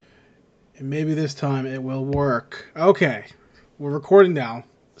And maybe this time it will work. Okay, we're recording now.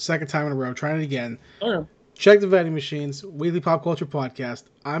 Second time in a row. Trying it again. Okay. Check the vending machines. Weekly pop culture podcast.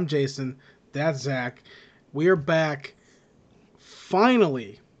 I'm Jason. That's Zach. We are back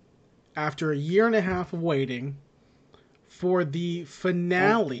finally after a year and a half of waiting for the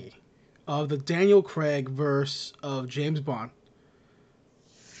finale of the Daniel Craig verse of James Bond.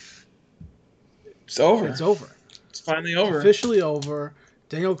 It's over. It's over. It's finally It's over. officially over.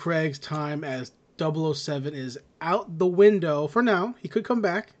 Daniel Craig's time as 007 is out the window for now. He could come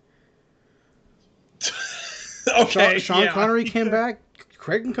back. Okay. Sean Connery came back.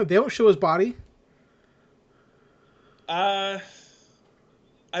 Craig can come. They don't show his body. I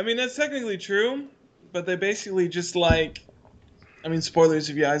mean, that's technically true, but they basically just like, I mean, spoilers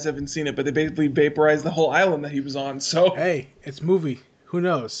if you guys haven't seen it, but they basically vaporized the whole island that he was on. So Hey, it's movie. Who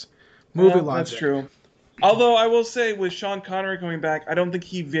knows? Movie well, logic. that's true. Although I will say, with Sean Connery coming back, I don't think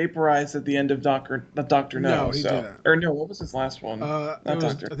he vaporized at the end of Doctor No. No, he didn't. Or no, what was his last one? It Not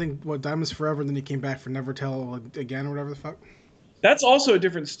was, Doctor. I think, Diamonds Forever, and then he came back for Never Tell Again or whatever the fuck. That's also a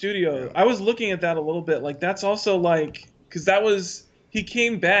different studio. I was looking at that a little bit. Like, that's also like, because that was, he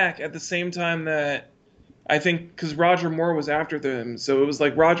came back at the same time that, I think, because Roger Moore was after them. So it was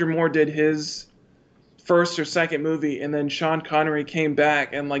like Roger Moore did his first or second movie, and then Sean Connery came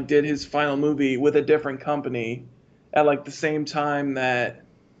back and like did his final movie with a different company at like the same time that,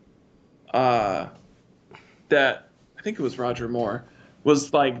 that I think it was Roger Moore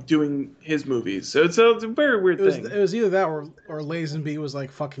was like doing his movies. So it's a very weird thing. It was either that or Lazenby was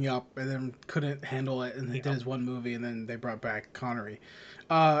like fucking up and then couldn't handle it, and he did his one movie, and then they brought back Connery.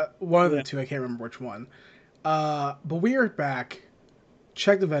 One of the two, I can't remember which one. But we are back.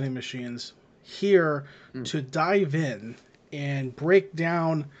 Check the vending machines here to dive in and break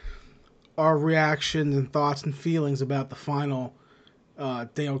down our reactions and thoughts and feelings about the final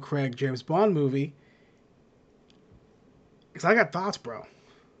Daniel Craig James Bond movie. Because I got thoughts, bro.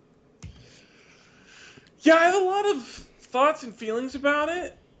 Yeah, I have a lot of thoughts and feelings about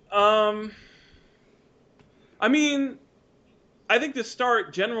it. I mean, I think to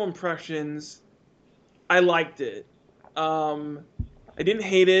start, general impressions, I liked it. I didn't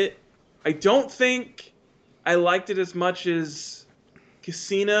hate it. I don't think I liked it as much as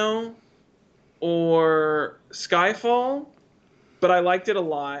Casino or Skyfall, but I liked it a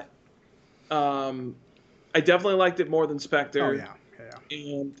lot. I definitely liked it more than Spectre. Oh, yeah.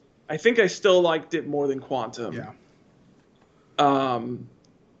 And I think I still liked it more than Quantum. Yeah.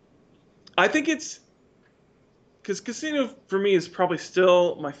 I think it's because Casino for me is probably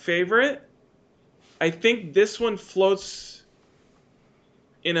still my favorite. I think this one floats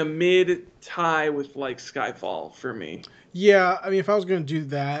in a mid tie with like Skyfall for me. Yeah, I mean, if I was going to do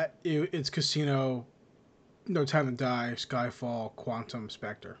that, it's Casino, No Time to Die, Skyfall, Quantum,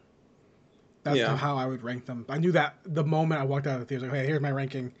 Spectre. That's how I would rank them. I knew that the moment I walked out of the theater. Like, hey, here's my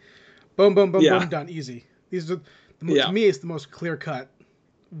ranking. Boom, boom, boom, boom, done. Easy. These are, to me, it's the most clear-cut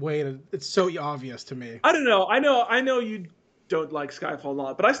way to... It's so obvious to me. I don't know. I know you don't like Skyfall a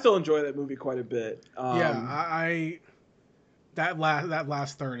lot, but I still enjoy that movie quite a bit. That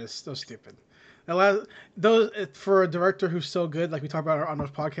last third is so stupid. For a director who's so good, like we talk about on those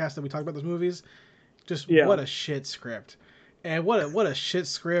podcasts that we talk about those movies, what a shit script. And what a shit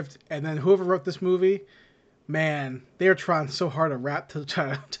script. And then whoever wrote this movie, man, they are trying so hard to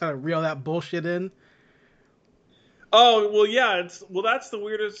try to reel that bullshit in. Oh, well, yeah, that's the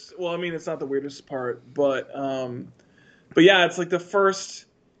weirdest. Well, I mean, it's not the weirdest part, but yeah, it's like the first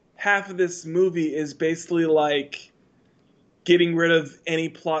half of this movie is basically like getting rid of any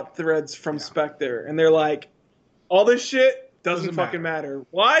plot threads from Spectre, and they're like, all this shit doesn't fucking matter.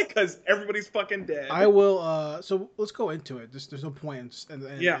 Why? Because everybody's fucking dead. I will. So let's go into it. There's no point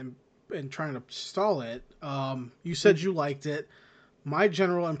in trying to stall it. You said you liked it. My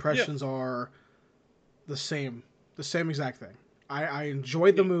general impressions are the same exact thing. I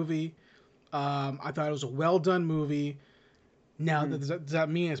enjoyed the movie. I thought it was a well done movie. Now, does that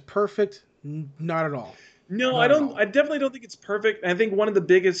mean it's perfect? Not at all. No, I don't. I definitely don't think it's perfect. I think one of the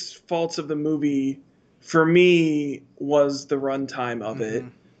biggest faults of the movie, for me, was the runtime of it.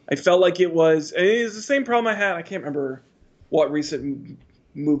 I felt like it was the same problem I had. I can't remember what recent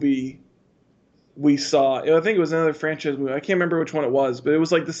movie we saw. I think it was another franchise movie. I can't remember which one it was, but it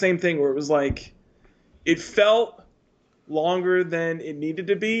was like the same thing where it was like it felt longer than it needed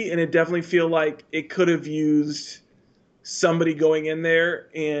to be, and it definitely feel like it could have used somebody going in there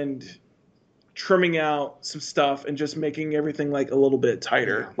and trimming out some stuff and just making everything like a little bit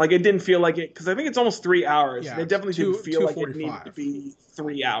tighter. Yeah. Like it didn't feel like it, because I think it's almost 3 hours. Yeah, and it definitely didn't feel like it needed to be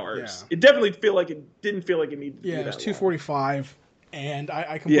 3 hours. It definitely didn't feel like it needed to be that it's 2:45. And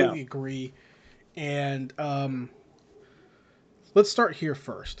I Yeah. completely agree. And let's start here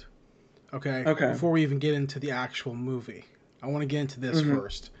first, okay? Okay. Before we even get into the actual movie, I want to get into this Hmm.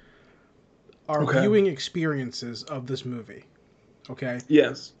 first. Our Okay. viewing experiences of this movie, okay?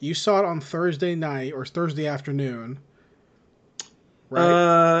 Yes. You saw it on Thursday night or Thursday afternoon, right?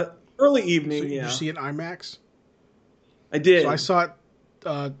 Uh, Early So evening. did you Yeah, see it in IMAX? I So I did. saw it,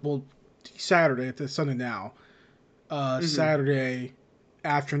 well, Saturday. It's Sunday now. Hmm. Saturday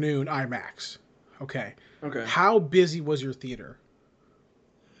afternoon IMAX. Okay. Okay. How busy was your theater?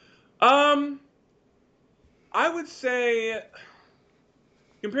 Um, I would say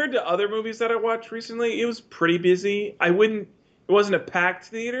compared to other movies that I watched recently, it was pretty busy. I wouldn't. It wasn't a packed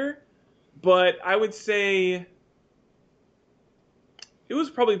theater, but I would say it was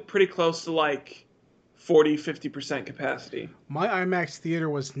probably pretty close to like 40-50% capacity. My IMAX theater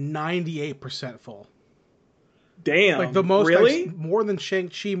was 98% full. Like the Damn, most really? more than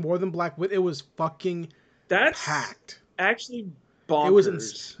Shang-Chi, more than Black Widow. It was fucking That's packed. actually It was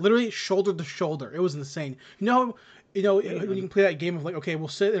bonkers. literally shoulder to shoulder. It was insane. When you Man. can play that game of like, okay, we'll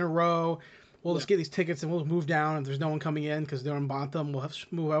sit in a row, we'll Yeah. just get these tickets and we'll move down. If there's no one coming in because they're in Bantam, we'll have to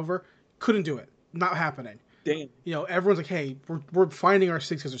move over. Couldn't do it. Not happening. Damn. Everyone's like, hey, we're finding our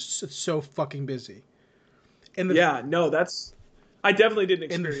seats because it's so fucking busy. And the Yeah. No, that's. I definitely didn't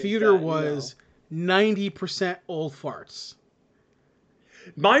and the experience theater that. You know, was 90% old farts.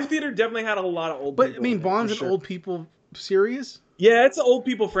 my theater definitely had a lot of old But I people mean, in it for Bond's an sure. old people series, Yeah, it's an old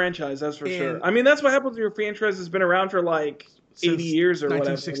people franchise, that's for sure. and I mean, that's what happens when your franchise has been around for like 80 since years or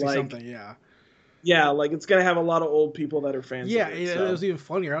whatever. 1960 Like, something, yeah. yeah, like it's gonna have a lot of old people that are fans Yeah, of it. it So, was even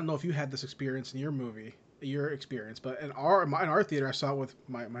funnier. I don't know if you had this experience in your experience, but in our theater, I saw it with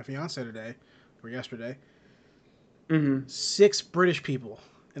my fiance today or yesterday. hmm. 6 British people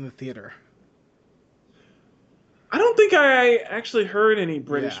in the theater. I don't think I actually heard any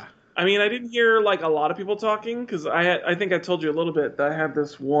British. Yeah, I mean, I didn't hear like a lot of people talking because I think I told you a little bit that I had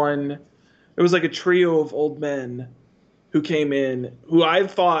this one. It was like a trio of old men who came in who I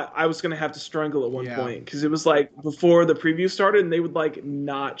thought I was going to have to strangle at one yeah, point because it was like before the preview started and they would like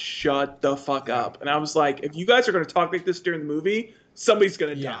not shut the fuck yeah, up. And I was like, if you guys are going to talk like this during the movie, somebody's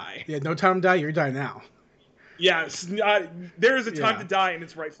going to yeah, die. yeah. No time to die. You're dying now. Yeah, there is a time Yeah. to die and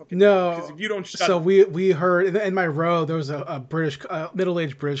it's right fucking now because No. if you don't shut So up. we heard in my row there was a British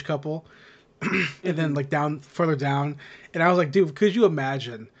middle-aged British couple, and then Mhm. like down further down, and I was like, dude, could you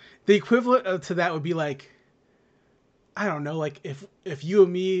imagine the equivalent to that would be like, I don't know, like if you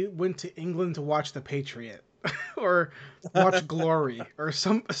and me went to England to watch The Patriot, or watch Glory, or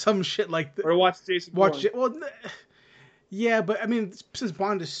some shit like Or watch Jason watch Bourne. it. Well, yeah, but I mean, since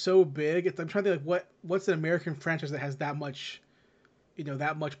Bond is so big, I'm trying to think like what's an American franchise that has that much,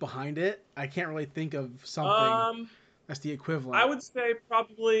 that much behind it. I can't really think of something Um, that's the I equivalent. would say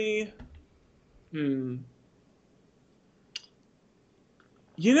probably. Hmm.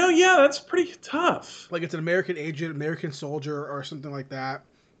 Yeah, that's pretty tough. Like it's an American agent, American soldier, or something like that.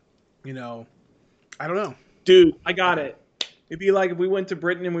 You know, I don't know. Dude, I got it. It'd be like if we went to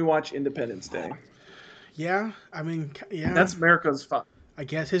Britain and we watched Independence Day. Yeah, I mean, yeah. That's America's fun. I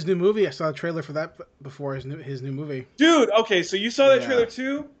guess his new movie. I saw a trailer for that before his new movie. Dude, okay, so you saw that Yeah, trailer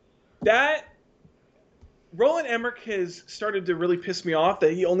too? That Roland Emmerich has started to really piss me off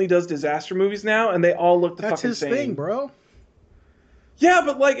that he only does disaster movies now and they all look the that's fucking his thing, same. bro. Yeah,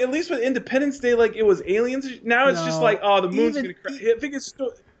 but like at least with Independence Day, like it was aliens. Now it's just like, No, oh, the moon's even gonna crash. I think it's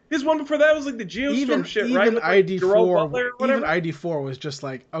still his one before that was like the Geostorm even shit, right? even With like ID Gerald four Butler or even whatever. ID4 was just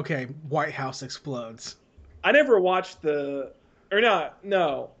like, okay, White House explodes. I never watched the or not.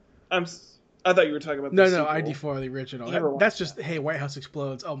 No, I'm. I thought you were talking about the No, sequel. ID4 the original. I never That's watched just, that. hey, White House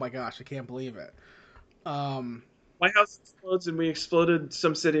explodes. Oh my gosh, I can't believe it. Um, My house explodes and we exploded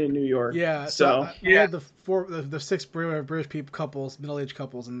some city in New York. yeah. So So we had the 6 British people couples, middle-aged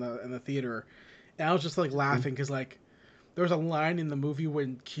couples in the theater, and I was just like laughing because like there was a line in the movie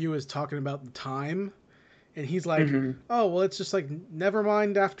when Q is talking about the time, and he's like, hmm. "Oh well, it's just like never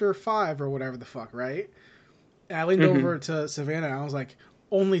mind after 5 or whatever the fuck, right?" And I leaned Hmm. over to Savannah and I was like,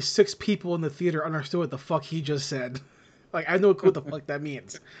 "Only 6 people in the theater understood what the fuck he just said." Like I know what the fuck that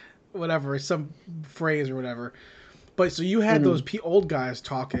means, whatever, some phrase or whatever. But so you had those Hmm. old guys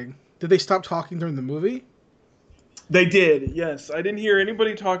talking. Did they stop talking during the movie? They did. Yes, I didn't hear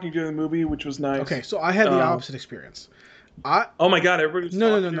anybody talking during the movie, which was Okay, nice. so I had the Uh, opposite experience. I oh my god, everybody was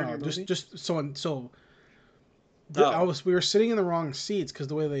No, no, talking no, during no. your Just movie. just so I Oh. was we were sitting in the wrong seats because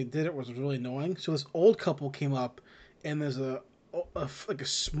the way they did it was really annoying. So this old couple came up, and there's like a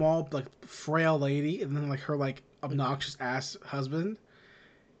small like frail lady, and then like her like Mhm. obnoxious ass husband,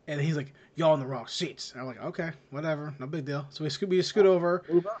 and he's like, y'all in the wrong seats. And I'm like, okay, whatever, no big deal. So we scoot over,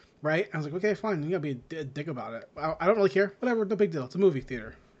 Move up. right? I was like, okay, fine. You gotta be a dick about it. I don't really care. Whatever, no big deal. It's a movie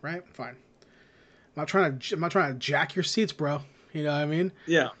theater, right? Fine. I'm not trying to jack your seats, bro. You know what I mean?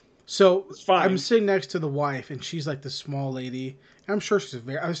 Yeah. So It's fine. I'm sitting next to the wife, and she's like the small lady. I'm sure she's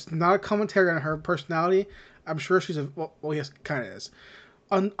It's not a commentary on her personality. I'm sure she's well, yes, kind of is.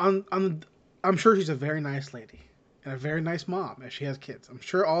 I'm sure she's a very nice lady and a very nice mom, and she has kids. I'm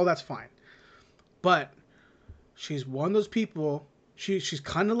sure all that's fine. But she's one of those people. She's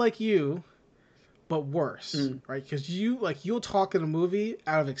kind of like you, but worse, right? Because you'll talk in a movie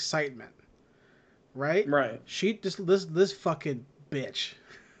out of excitement, right? Right. She just this fucking bitch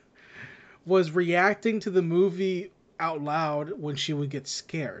was reacting to the movie out loud when she would get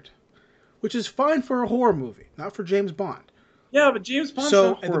scared, which is fine for a horror movie, not for James Bond. Yeah, but James Bond's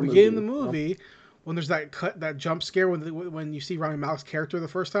So not at the horror beginning of the movie. movie, when there's that jump scare when you see Rami Malek's character the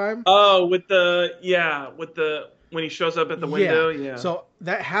first time. Oh, when he shows up at the window, yeah. So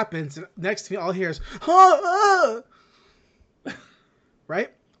that happens, and next to me, all I hear is ah!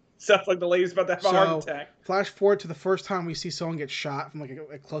 Right. Sounds like the lady's about to have a heart attack. Flash forward to the first time we see someone get shot from like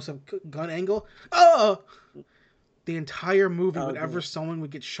a close-up gun angle. Oh! The entire movie, whenever someone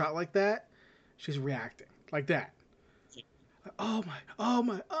would get shot like that, she's reacting like that. Oh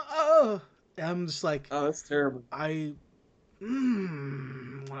my, and I'm just like, oh, that's terrible. I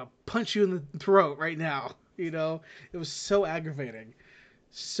want to punch you in the throat right now. You know, it was so aggravating.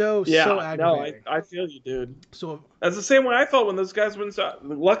 So aggravating. No, I feel you, dude. So that's the same way I felt when those guys wouldn't stop.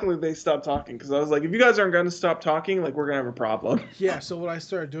 Luckily, they stopped talking because I was like, if you guys aren't going to stop talking, like we're gonna have a problem. Yeah. So what I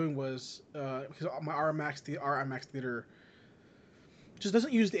started doing was because my RMX theater just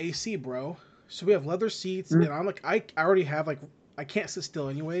doesn't use the AC, bro. So we have leather seats, and I'm like, I already have like I can't sit still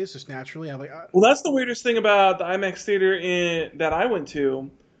anyways, just naturally. I'm like, well, that's the weirdest thing about the IMAX theater that I went to,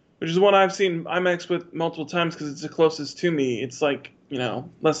 which is one I've seen IMAX with multiple times because it's the closest to me. It's like, you know,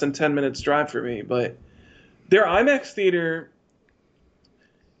 less than 10 minutes drive for me, but their IMAX theater,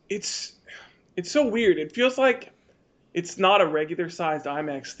 it's so weird. It feels like it's not a regular sized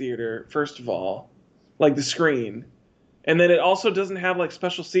IMAX theater, first of all, like the screen. And then it also doesn't have like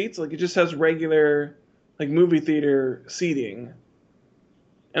special seats. Like it just has regular like movie theater seating.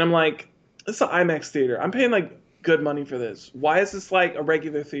 And I'm like, this is an IMAX theater. I'm paying like good money for this. Why is this like a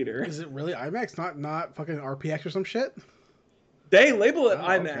regular theater? Is it really IMAX? Not fucking RPX or some shit? They label it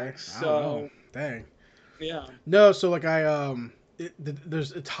IMAX. Okay. So dang. Yeah. No, so like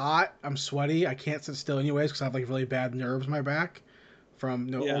it's hot. I'm sweaty. I can't sit still anyways because I have like really bad nerves in my back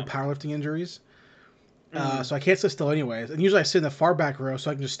from old powerlifting injuries. So I can't sit still anyways. And usually I sit in the far back row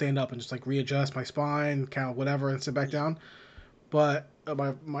so I can just stand up and just like readjust my spine, kind of whatever, and sit back down. But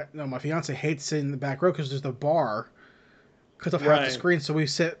my fiance hates sitting in the back row because there's the bar because of half the screen. So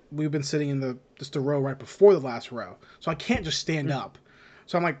we've been sitting in just the row right before the last row. So I can't just stand up.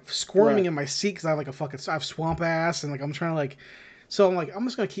 So I'm like squirming in my seat because I have swamp ass and like I'm trying to like. So I'm like, I'm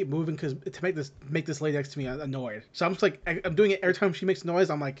just gonna keep moving because to make this lady next to me annoyed. So I'm just like, I'm doing it every time she makes noise.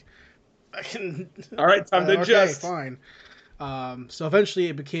 I'm like, all right, time to adjust. Okay, fine. So eventually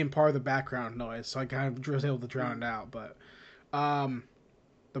it became part of the background noise, so I kind of was able to drown it out. But the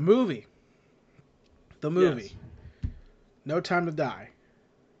movie, yes. No Time to Die,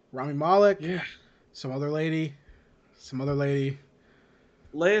 Rami Malek, some other lady,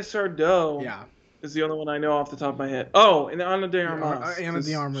 Lea Seydoux, is the only one I know off the top of my head. Oh, and Ana de Armas. Ana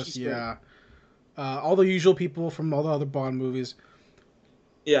de Armas, yeah. All the usual people from all the other Bond movies.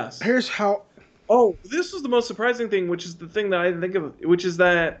 Yes. Here's how. Oh, this was the most surprising thing, which is the thing that I didn't think of, which is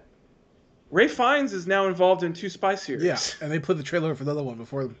that Ralph Fiennes is now involved in 2 spy series. Yeah, and they played the trailer for the other one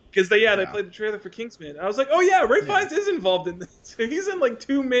before them. Because they played the trailer for Kingsman. I was like, oh yeah, Ralph Fiennes is involved in this. He's in like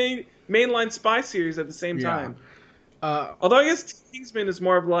 2 mainline spy series at the same time. Although I guess Kingsman is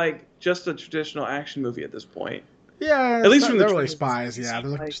more of like just a traditional action movie at this point. Yeah, at least from they're really spies. Yeah, they're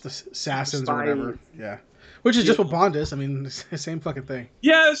like just assassins or whatever. Yeah. Which is just what Bond is. I mean, it's the same fucking thing.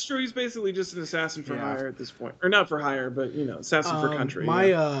 Yeah, that's true. He's basically just an assassin for hire at this point. Or not for hire, but, assassin for country.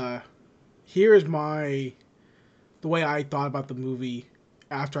 Here's the way I thought about the movie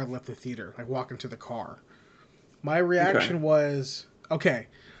after I left the theater, like walking to the car. My reaction was, okay,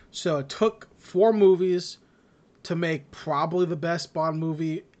 so it took 4 movies to make probably the best Bond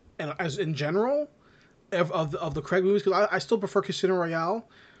movie, and as in general, of the Craig movies, because I still prefer Casino Royale,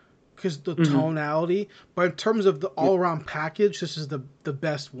 because the tonality, but in terms of the all-around package, this is the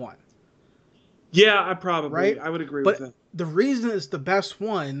best one. Yeah, I would agree with that. The reason it's the best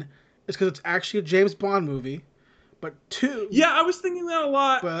one is because it's actually a James Bond movie, But two, Yeah, I was thinking that a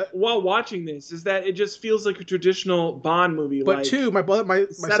lot but while watching this. Is that it just feels like a traditional Bond movie? but Like two, my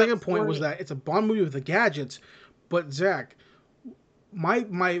set up second point was story. that it's a Bond movie with the gadgets. But Zach, my It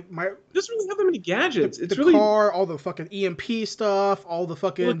doesn't really have that many gadgets. the It's really car, all the fucking EMP stuff, all the well, the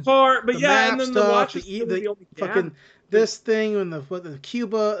fucking car, but the yeah, and map then the stuff, watch is really the the only fucking gadget. this thing and the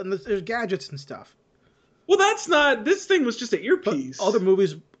Cuba and there's gadgets and stuff. Well, that's not. This thing was just an But earpiece. other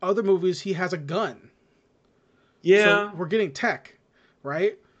movies, he has a gun. So Yeah, we're getting tech,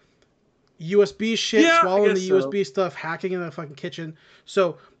 right? USB shit, yeah, I swallowing guess the so. USB stuff, hacking in the fucking kitchen.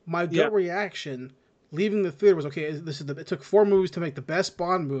 So my Yeah. gut reaction leaving the theater was okay. It took 4 movies to make the best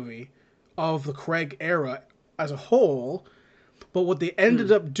Bond movie of the Craig era as a whole, but what they ended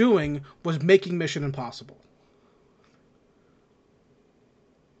Hmm. up doing was making Mission Impossible.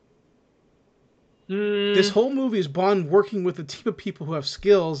 This Hmm. whole movie is Bond working with a team of people who have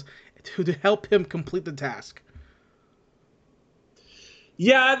skills to help him complete the task.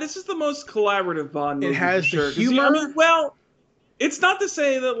 Yeah, this is the most collaborative Bond It movie for has the sure. Because I mean, humor. well, it's not to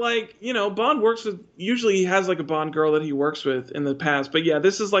say that like Bond works with. Usually, he has like a Bond girl that he works with in the past. But yeah,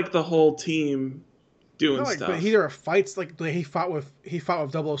 this is like the whole team No, doing like, but stuff. he there are fights like he fought with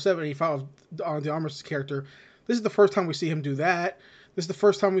 007. He fought with the Armistice character. This is the first time we see him do that. This is the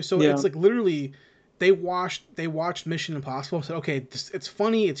first time we saw. Yeah. It's like literally, they watched Mission Impossible and said, okay, it's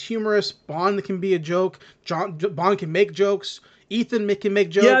funny, it's humorous. Bond can be a joke. Bond can make jokes. Can make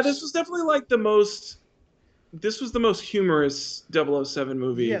Yeah, this jokes. was definitely like the most. This was the most humorous 007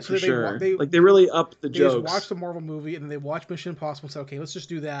 movie Yeah, for so sure. Like they really upped the they just watched jokes. the Marvel movie and then they watched Mission Impossible and said, okay, let's just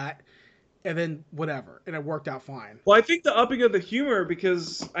do that, and then whatever, and it worked out fine. Well, I think the upping of the humor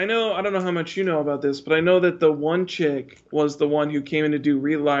because I don't know how much you know about this, but I know that the one chick was the one who came in to do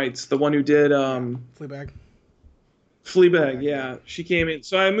Relights, the one who did Yeah, Fleabag. Fleabag. Fleabag, yeah. Yeah, she came in.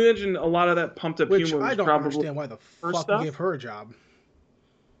 So I imagine a lot of that pumped up Which humor I was don't probably understand why the her fuck we stuff. gave her a job.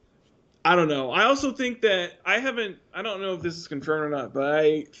 I don't know. I also think that I don't know if this is confirmed or not, but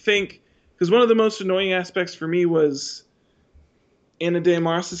I think because one of the most annoying aspects for me was Anna de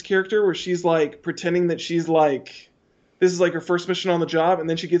Armas's character, where she's like pretending that she's like this is like her first mission on the job, and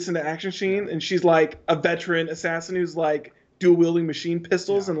then she gets into action scene, Yeah. and she's like a veteran assassin who's like dual wielding machine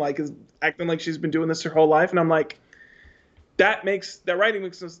pistols, Yeah. and like is acting like she's been doing this her whole life, and I'm like. That writing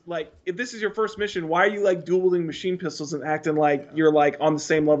makes us like if this is your first mission, why are you like dual wielding machine pistols and acting like Yeah. you're like on the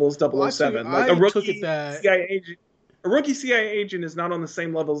same level as Well, 007? Like I took it that. A rookie CIA agent is not on the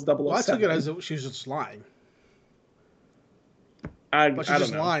same level as Well, I took it as 007. she was just lying, but she's I don't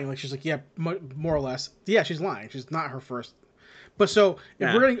just know. lying. Like she's like, yeah, more or less. Yeah, she's lying. She's not her first. But so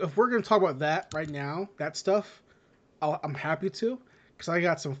Yeah. if we're gonna talk about that right now, that stuff, I'm happy to, because I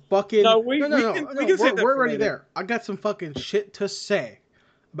got some fucking No, we can save that we're for already later. there. I got some fucking shit to say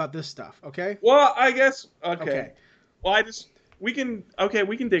about this stuff. Okay. Well, I guess okay. Okay. Well, we can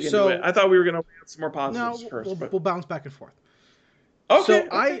dig So- into it. I thought we were gonna add some more No, positives first, but we'll bounce back and forth. okay.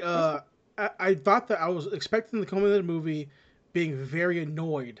 So I thought that I was expecting to come into the movie being very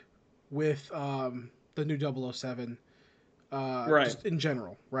annoyed with the new 007, Right. just in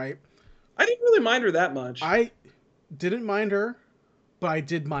general, right? I didn't really mind her that much. I didn't mind her, but I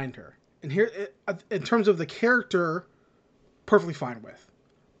did mind her. And here, in terms of the character, perfectly fine with.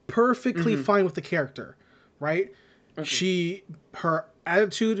 Perfectly Mhm. fine with the character, right? Okay. Her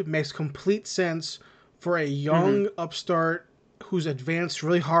attitude makes complete sense for a young upstart who's advanced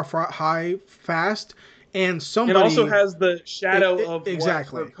really high, fast, and somebody. And also has the shadow of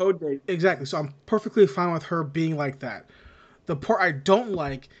exactly. what her code name. Exactly. So I'm perfectly fine with her being like that. The part I don't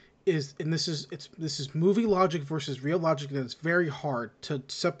like is, and this is movie logic versus real logic, and it's very hard to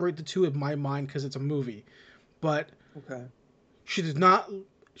separate the two in my mind because it's a movie. But Okay. she's not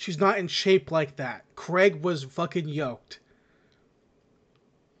in shape like that. Craig was fucking yoked.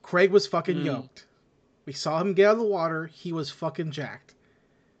 Yoked. We saw him get out of the water. He was fucking jacked.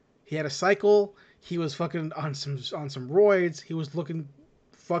 He had a cycle. He was fucking on some roids. He was looking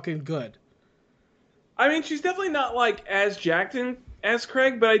fucking good. I mean, she's definitely not like as jacked as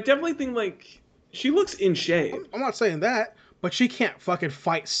Craig, but I definitely think like she looks in shape. I'm not saying that, but she can't fucking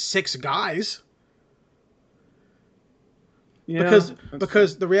fight 6 guys. Yeah,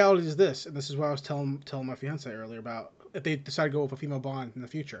 Because the reality is this, and this is what I was telling my fiance earlier about if they decide to go with a female Bond in the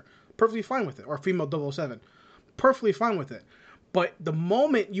future. Perfectly fine with it. Or a female 007. Perfectly fine with it. But the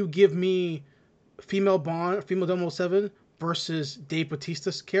moment you give me female Bond, female 007 versus Dave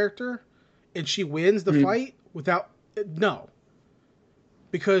Bautista's character, and she wins the fight without no.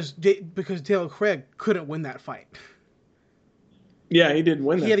 Because Daniel Craig couldn't win that fight. Yeah, he did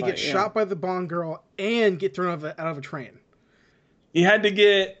win that He had to fight, get shot by the Bond girl and get thrown out of a train. He had to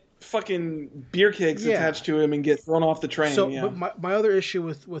get fucking beer kegs Yeah. attached to him and get thrown off the train. So, Yeah. but my other issue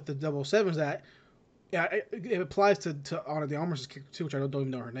with the 007 is that yeah, it applies to Ana de Armas' character too, which I don't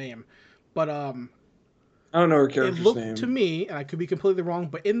even know her name, but I don't know her it character's looked name. to me, and I could be completely wrong,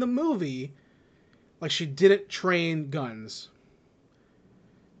 but in the movie, like she didn't train guns.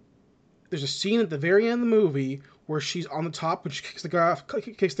 There's a scene at the very end of the movie where she's on the top and she kicks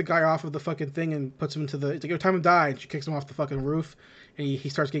the guy off of the fucking thing and puts him into the. It's like, your time to die, and she kicks him off the fucking roof, and he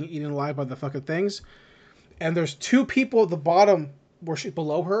starts getting eaten alive by the fucking things. And there's two people at the bottom where she's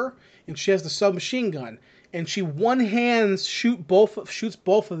below her, and she has the submachine gun, and she one hand shoots both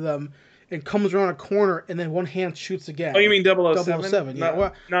of them, and comes around a corner, and then one hand shoots again. Oh, you mean 007? 007,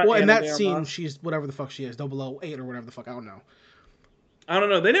 yeah. Not Well, in Ana that de scene, Armas. she's whatever the fuck she is, 008 or whatever the fuck, I don't know. I don't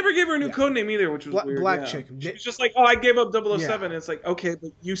know. They never gave her a new Yeah. code name either, which was weird. Black yeah. chick. She was just like, "Oh, I gave up 007." Yeah. And it's like, okay,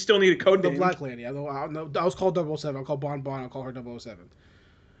 but you still need a code The name. Black Lady. I was called 007. I'll call Bon Bon. I'll call her 007.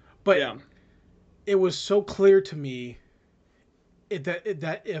 But yeah. it was so clear to me that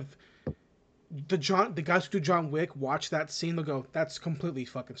if the guys who do John Wick watch that scene, they'll go, "That's completely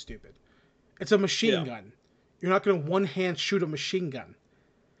fucking stupid." It's a machine gun. You're not going to one hand shoot a machine gun,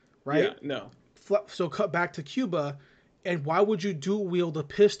 right? Yeah, no. So cut back to Cuba, and why would you dual wield a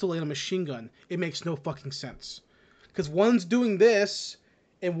pistol and a machine gun? It makes no fucking sense. Because one's doing this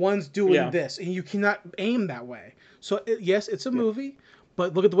and one's doing this, and you cannot aim that way. So yes, it's a movie,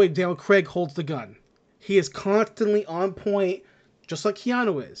 but look at the way Daniel Craig holds the gun. He is constantly on point, just like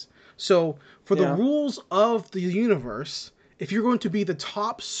Keanu is. So for the rules of the universe, if you're going to be the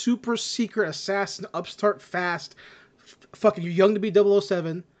top super secret assassin, upstart fast, fucking you're young to be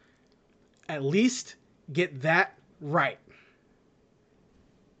 007, at least get that right.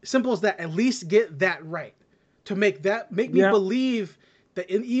 Simple as that. At least get that right. To make me believe that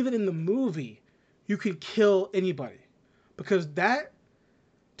even in the movie, you can kill anybody. Because that,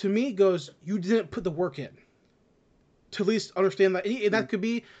 to me, goes, you didn't put the work in. To at least understand that. And that could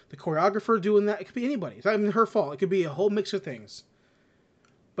be the choreographer doing that. It could be anybody. It's not even her fault. It could be a whole mix of things.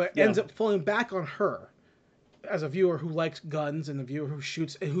 But it ends up falling back on her as a viewer who likes guns and the viewer who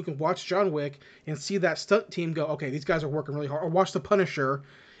shoots and who can watch John Wick and see that stunt team go, okay, these guys are working really hard. Or watch The Punisher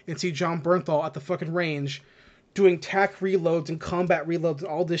and see John Bernthal at the fucking range doing tac reloads and combat reloads and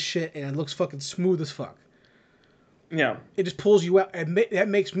all this shit, and it looks fucking smooth as fuck. Yeah. It just pulls you out. And that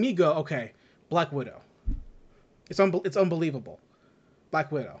makes me go, okay, Black Widow. It's unbelievable.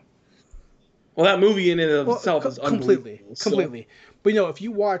 Black Widow. Well, that movie in and of itself is completely. So. But if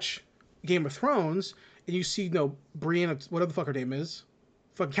you watch Game of Thrones and you see Brienne, whatever the fuck her name is,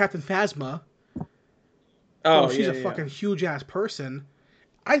 fucking Captain Phasma. Oh, she's a fucking huge ass person.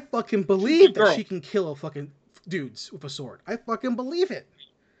 I fucking believe that she can kill a fucking dudes with a sword. I fucking believe it.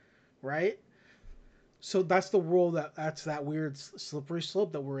 Right? So that's the world that's that weird slippery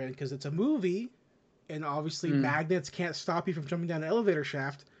slope that we're in, because it's a movie. And obviously magnets can't stop you from jumping down an elevator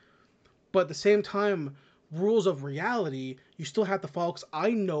shaft. But at the same time, rules of reality, you still have to follow, because I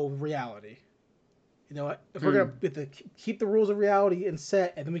know reality. You know what? If we're going to keep the rules of reality in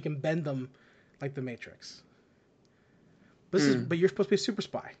set, and then we can bend them like the Matrix. But you're supposed to be a super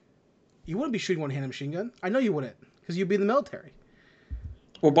spy. You wouldn't be shooting one-handed machine gun. I know you wouldn't, because you'd be in the military.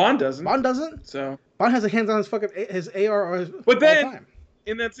 Well, Bond doesn't. Bond doesn't. So Bond has a hands on his AR or his But then, all the time.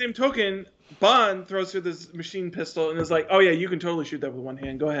 In that same token, Bond throws through this machine pistol and is like, "Oh yeah, you can totally shoot that with one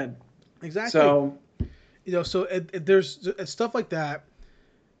hand. Go ahead." Exactly. So, so there's stuff like that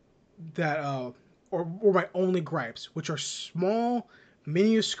or my only gripes, which are small,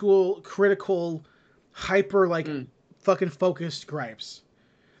 minuscule, critical, hyper fucking focused gripes.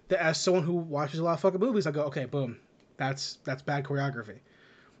 That as someone who watches a lot of fucking movies, I go, okay, boom, that's bad choreography.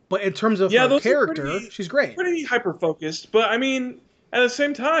 But in terms of her character, she's great. Pretty hyper focused, but I mean, at the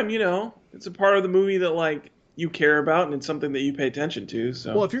same time, it's a part of the movie that you care about, and it's something that you pay attention to.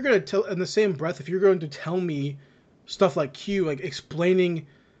 So, well, if you're going to tell in the same breath, if you're going to tell me stuff like Q, like explaining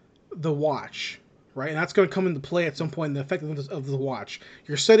the watch, right, and that's going to come into play at some point in the effectiveness of the watch.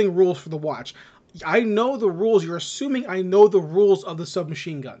 You're setting rules for the watch. I know the rules. You're assuming I know the rules of the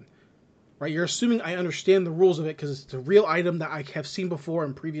submachine gun, right? You're assuming I understand the rules of it because it's a real item that I have seen before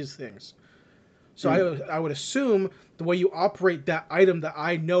in previous things. So I would assume the way you operate that item that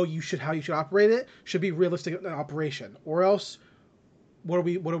I know how you should operate it should be realistic in operation. Or else, what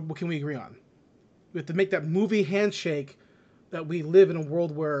can we agree on? We have to make that movie handshake that we live in a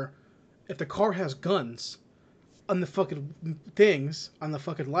world where if the car has guns on the fucking things, on the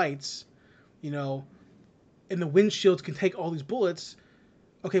fucking lights, and the windshields can take all these bullets,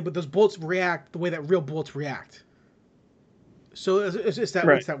 okay, but those bullets react the way that real bullets react. So it's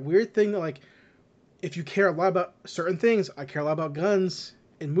that weird thing that if you care a lot about certain things, I care a lot about guns,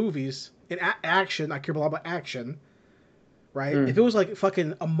 in movies, in action, I care a lot about action, right? If it Mm. was like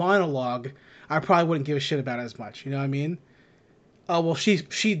fucking a monologue, I probably wouldn't give a shit about it as much. You know what I mean? Oh well, she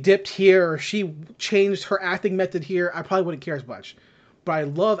dipped here, or she changed her acting method here. I probably wouldn't care as much. But I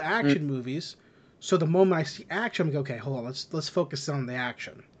love Mm. action movies, so the moment I see action, I'm like, okay, hold on, let's focus on the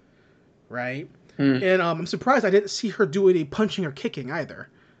action, right? Mm. And I'm surprised I didn't see her do any punching or kicking either.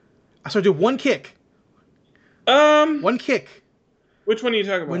 I saw her do Um, one kick which one are you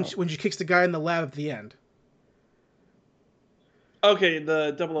talking when about? she kicks the guy in the lab at the end. Okay,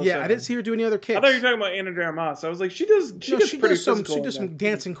 the double oh Yeah, I didn't 007. see her do any other I thought you were kicks. talking about Anna de Armas. I was like, she No, gets pretty she physical in does that some too.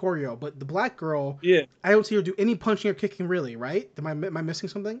 dancing choreo, but the black girl, Yeah. I don't see her do any punching or kicking really, right? Am I missing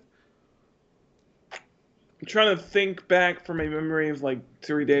something? I'm trying to think back from my memory of like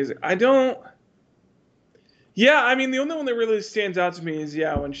 3 days. I don't. Yeah, I mean, the only one that really stands out to me is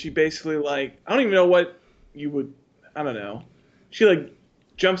when she basically like I don't even know what you would. I don't know. She like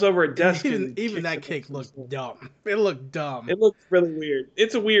jumps over a desk and Even kicks that the kick person's looked head. dumb. It looked dumb. It looks really weird.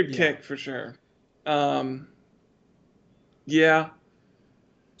 It's a weird Yeah. kick for sure. Um, yeah,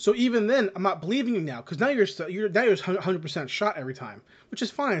 So even then, I'm not believing you now because now you're 100% shot every time, which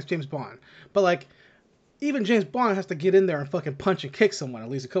is fine. It's James Bond, but like even James Bond has to get in there and fucking punch and kick someone at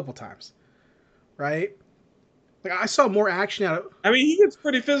least a couple times, right? Like I saw more action out of I mean, he gets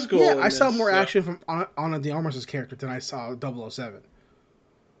pretty yeah, physical I in saw this. more So action from Ana de Armas' character than I saw 007.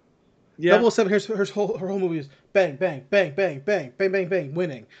 yeah, 007, her whole movie is bang, bang, bang, bang, bang, bang, bang, bang,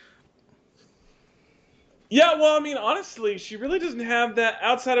 winning. yeah. Well, I mean, honestly, she really doesn't have that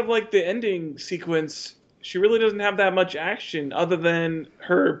outside of like the ending sequence. She really doesn't have that much action other than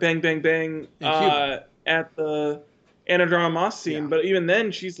her bang, bang, bang In Cuba. at the Ana de Armas Yeah. scene. But even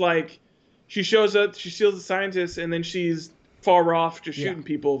then, she's like, she shows up, she steals the scientist, and then she's far off just Yeah. shooting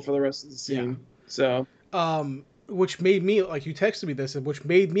people for the rest of the Yeah. scene. So Which made me like you texted me this, which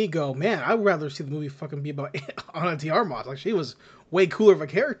made me go, man, I'd rather see the movie fucking be about Ana de Armas. Like she was way cooler of a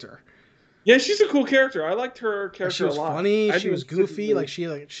character. yeah, she's a cool character. I liked her Like she character a was lot. funny, I'd she be was interested goofy,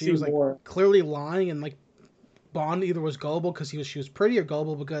 to she see was like more. clearly lying, and like Bond either was gullible because she was pretty, or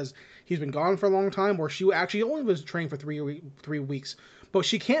gullible because he's been gone for a long time, or she actually only was trained for 3 weeks. But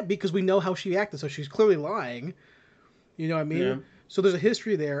she can't be because we know how she acted, so she's clearly lying. You know what I Yeah. mean? So there's a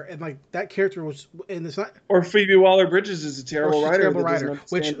history there, and like that character was, and it's not, Or Phoebe Waller-Bridges is a or terrible she's a writer terrible that doesn't writer.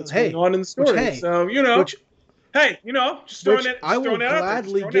 Which understand what's going hey, on in the which story. hey, So which hey, which I just will throwing that out there, just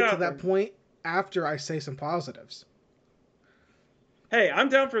gladly throwing it get to out that there. point after I say some positives. Hey, I'm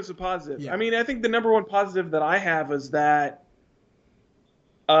down for some positives. Yeah. I mean, I think the number one positive that I have is that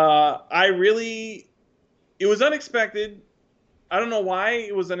I really it was unexpected. I don't know why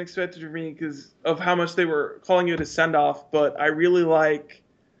it was unexpected for me because of how much they were calling it a send off, but I really like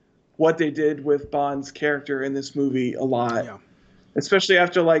what they did with Bond's character in this movie a lot. Yeah. Especially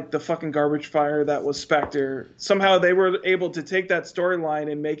after like the fucking garbage fire that was Spectre. Somehow they were able to take that storyline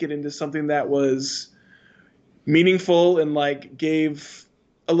and make it into something that was meaningful and like gave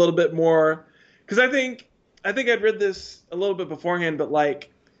a little bit more because I think I'd read this a little bit beforehand, but like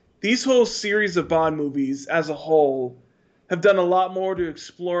these whole series of Bond movies as a whole have done a lot more to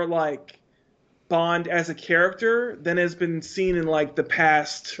explore like Bond as a character than has been seen in like the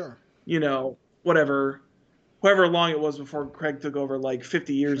past, Sure. Whatever, however long it was before Craig took over, like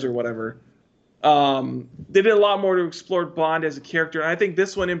 50 years Sure. or whatever. They did a lot more to explore Bond as a character. And I think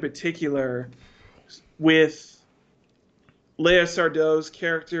this one in particular, with Lea Sardou's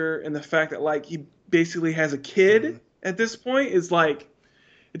character and the fact that like he basically has a kid at this point, is like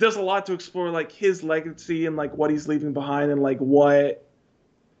it does a lot to explore like his legacy and like what he's leaving behind and like what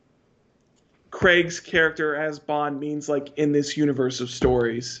Craig's character as Bond means like in this universe of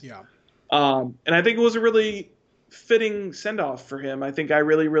stories. Yeah. And I think it was a really fitting send off for him. I think I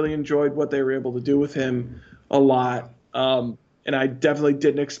really, really enjoyed what they were able to do with him a lot. And I definitely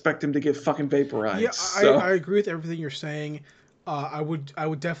didn't expect him to get fucking vaporized. Yeah, So. I agree with everything you're saying. I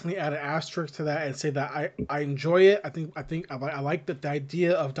would definitely add an asterisk to that and say that I enjoy it. I like the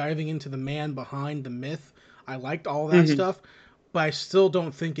idea of diving into the man behind the myth. I liked all that stuff, but I still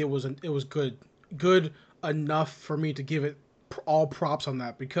don't think it was good enough for me to give it all props on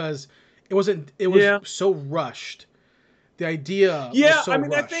that because it was so rushed. The idea was so I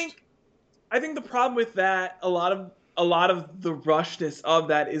mean, rushed. I think the problem with that, a lot of the rushness of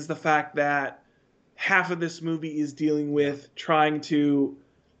that is the fact that half of this movie is dealing with trying to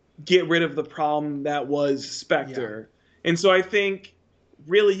get rid of the problem that was Spectre. Yeah. And so I think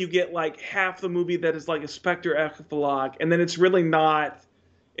really you get like half the movie that is like a Spectre epilogue, and then it's really not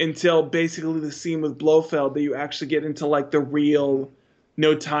until basically the scene with Blofeld that you actually get into like the real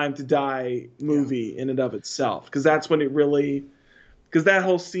No Time to Die movie in and of itself, because that's when it really because that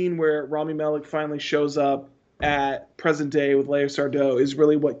whole scene where Rami Malek finally shows up at present day with Leia Sardot is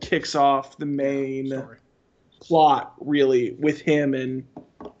really what kicks off the main plot, really, with him and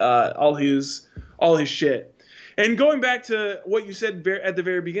all his shit. And going back to what you said at the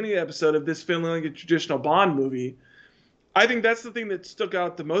very beginning of the episode of this feeling like a traditional Bond movie, I think that's the thing that stuck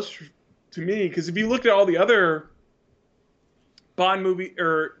out the most to me. Because if you look at all the other Bond movie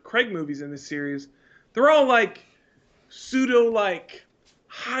or Craig movies in this series, they're all like pseudo like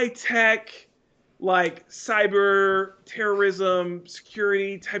high tech, like cyber terrorism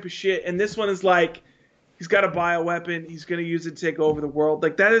security type of shit, and this one is like he's got a bioweapon, he's going to use it to take over the world.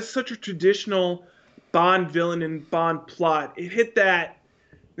 Like that is such a traditional Bond villain and Bond plot. It hit that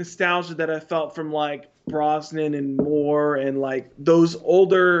nostalgia that I felt from like Brosnan and Moore and like those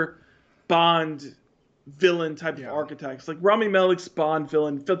older Bond villain type of archetypes. Like Rami Malek's Bond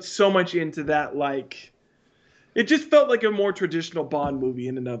villain felt so much into that, like it just felt like a more traditional Bond movie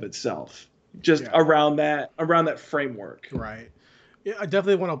in and of itself. Just around that framework. Right. Yeah, I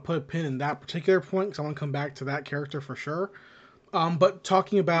definitely want to put a pin in that particular point because I want to come back to that character for sure. But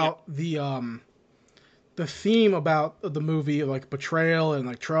talking about the theme about the movie, like betrayal and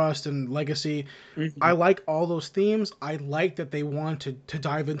like trust and legacy, I like all those themes. I like that they want to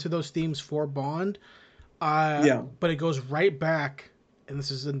dive into those themes for Bond. But it goes right back, and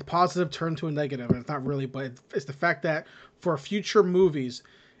this is a positive turn to a negative, and it's not really, but it's the fact that for future movies,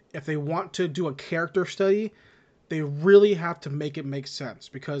 if they want to do a character study, they really have to make it make sense.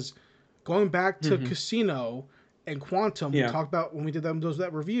 Because going back to Casino and Quantum, we talked about when we did that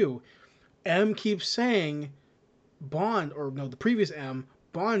review, M keeps saying, Bond, or no, the previous M,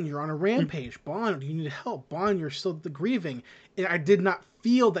 Bond, you're on a rampage. Bond, you need help. Bond, you're still grieving. And I did not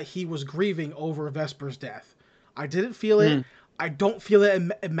feel that he was grieving over Vesper's death. I didn't feel it. I don't feel it.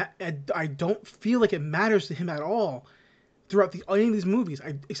 I don't feel like it matters to him at all throughout any of these movies,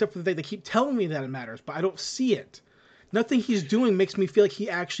 except for they keep telling me that it matters, but I don't see it. Nothing he's doing makes me feel like he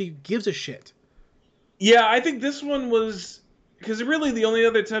actually gives a shit. Yeah, I think this one was... Because really the only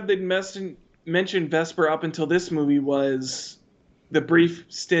other time they'd mentioned Vesper up until this movie was the brief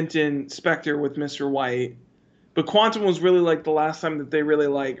stint in Spectre with Mr. White. But Quantum was really like the last time that they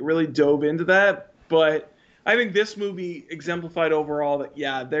really dove into that. But I think this movie exemplified overall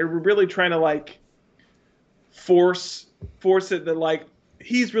that, they were really trying to like force it that like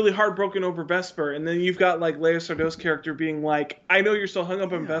he's really heartbroken over Vesper. And then you've got like Leia Sardot's character being like, I know you're still hung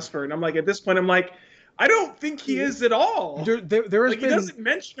up on Vesper. And I'm like, at this point, I'm like, I don't think he is at all. There has been... He doesn't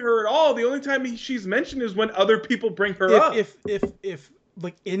mention her at all. The only time she's mentioned is when other people bring her up. If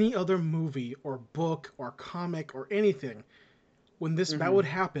like any other movie or book or comic or anything, when that would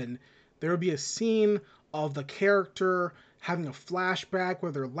happen, there would be a scene of the character having a flashback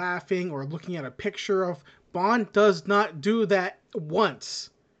where they're laughing or looking at a picture of... Bond does not do that once.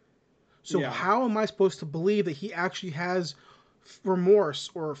 So how am I supposed to believe that he actually has remorse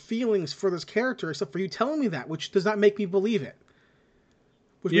or feelings for this character except for you telling me that, which does not make me believe it?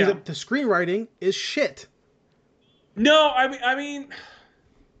 Which means that the screenwriting is shit. No, I mean,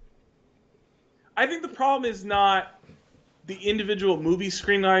 I think the problem is not the individual movie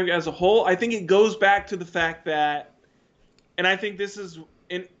screenwriting as a whole. I think it goes back to the fact that, and I think this is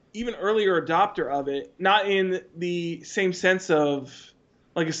an even earlier adopter of it, not in the same sense of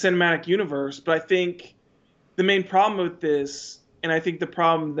like a cinematic universe, but I think the main problem with this, and I think the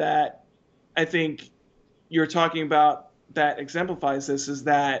problem that I think you're talking about that exemplifies this, is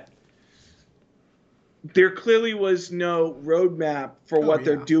that there clearly was no roadmap for what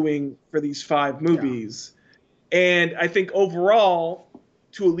they're doing for these 5 movies. And I think overall,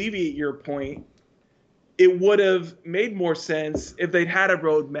 to alleviate your point, it would have made more sense if they'd had a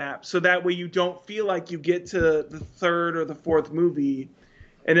roadmap, so that way you don't feel like you get to the 3rd or the 4th movie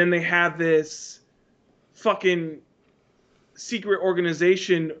and then they have this fucking secret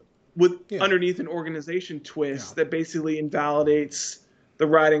organization with underneath an organization twist that basically invalidates the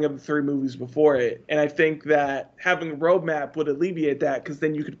writing of the 3 movies before it. And I think that having a roadmap would alleviate that, because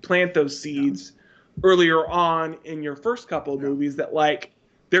then you could plant those seeds earlier on in your first couple of movies that like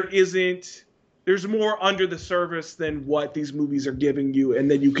there's more under the surface than what these movies are giving you, and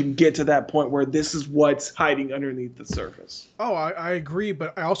then you can get to that point where this is what's hiding underneath the surface. Oh, I agree,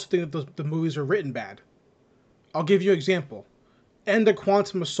 but I also think that the movies are written bad. I'll give you an example. End of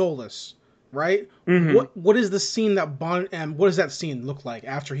Quantum of Solace, right? What is the scene that Bond, and what does that scene look like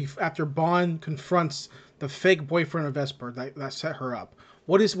after Bond confronts the fake boyfriend of Vesper that set her up?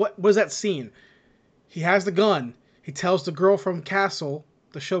 What is that scene? He has the gun. He tells the girl from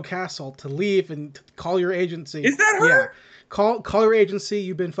the show Castle, to leave and to call your agency. Is that her? Yeah. Call your agency.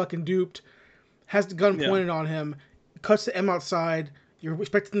 You've been fucking duped. Has the gun pointed on him. Cuts to M outside. You're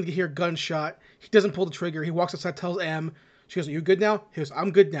expecting to hear a gunshot. He doesn't pull the trigger. He walks outside, tells M. She goes, "Are you good now?" He goes,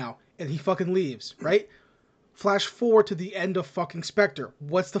 "I'm good now." And he fucking leaves, right? Flash forward to the end of fucking Spectre.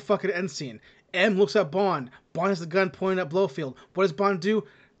 What's the fucking end scene? M looks at Bond. Bond has the gun pointed at Blofeld. What does Bond do?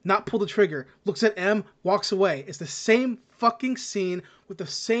 Not pull the trigger. Looks at M, walks away. It's the same fucking scene with the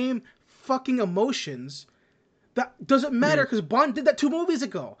same fucking emotions. That doesn't matter because Bond did that 2 movies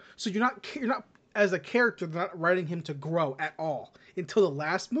ago. So you're not as a character, they're not writing him to grow at all until the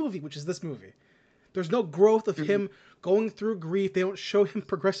last movie, which is this movie. There's no growth of him going through grief. They don't show him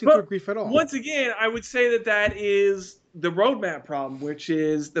progressing through grief at all. Once again, I would say that is the roadmap problem, which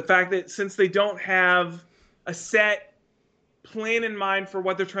is the fact that since they don't have a set plan in mind for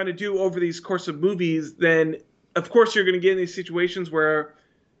what they're trying to do over these course of movies, then of course you're going to get in these situations where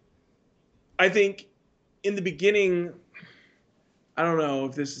I think in the beginning, I don't know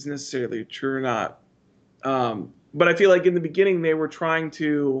if this is necessarily true or not, but I feel like in the beginning they were trying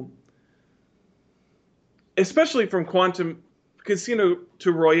to, especially from Casino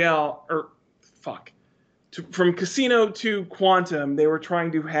to Royale, from Casino to Quantum, they were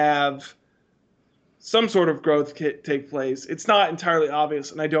trying to have some sort of growth take place. It's not entirely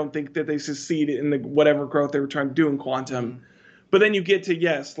obvious, and I don't think that they succeeded in the whatever growth they were trying to do in Quantum. Mm-hmm. But then you get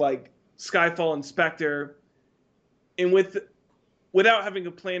to, like Skyfall and Spectre, and without having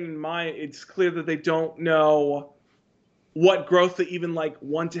a plan in mind, it's clear that they don't know what growth they even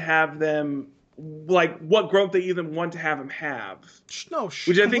want to have them, what growth they even want to have them have. No,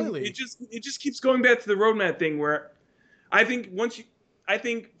 which I think it just keeps going back to the roadmap thing, where I think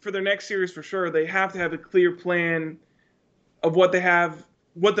for their next series for sure they have to have a clear plan of what they have,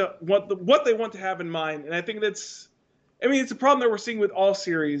 what they want to have in mind, and I think it's a problem that we're seeing with all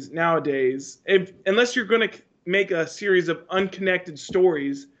series nowadays. Unless you're going to make a series of unconnected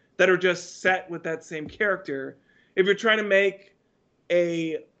stories that are just set with that same character, if you're trying to make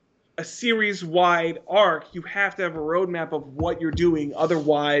a series-wide arc, you have to have a roadmap of what you're doing.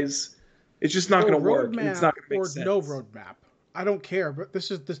 Otherwise, it's just not going to work. And it's not going to make sense. No roadmap. I don't care, but this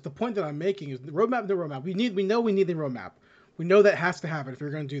the point that I'm making is the roadmap. No roadmap. We know we need the roadmap. We know that has to happen if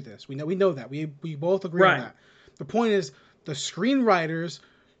you're going to do this. We know that. We both agree on that. The point is, the screenwriters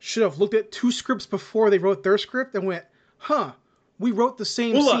should have looked at 2 scripts before they wrote their script and went, we wrote the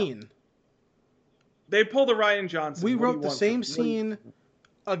same scene. They pulled a Rian Johnson. We wrote the same scene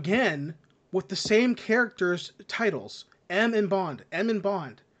again with the same characters' titles, M and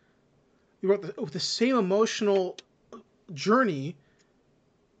Bond. We wrote with the same emotional journey,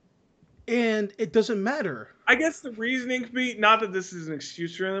 and it doesn't matter. I guess the reasoning could be, not that this is an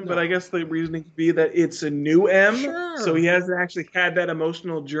excuse for them, but I guess the reasoning could be that it's a new M, so he hasn't actually had that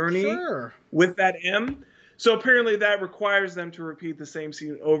emotional journey with that M. So apparently that requires them to repeat the same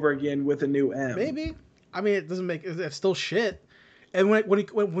scene over again with a new M. Maybe. I mean, it doesn't make it's still shit. And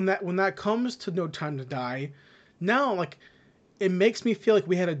when that comes to No Time to Die, now it makes me feel like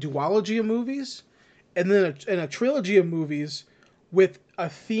we had a duology of movies, and then a trilogy of movies with a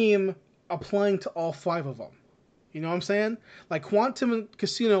theme applying to all 5 of them. You know what I'm saying? Like Quantum and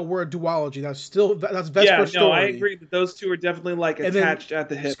Casino were a duology. That's Vesper's story. I agree that those 2 are definitely attached at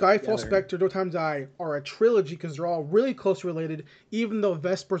the hip. Skyfall, Spectre, No Time to Die are a trilogy because they're all really close related. Even though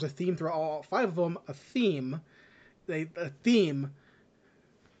Vesper's a theme through all 5 of them, a theme.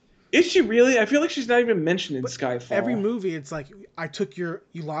 Is she really? I feel like she's not even mentioned in Skyfall. Every movie, it's like,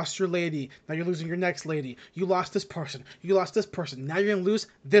 you lost your lady. Now you're losing your next lady. You lost this person. You lost this person. Now you're going to lose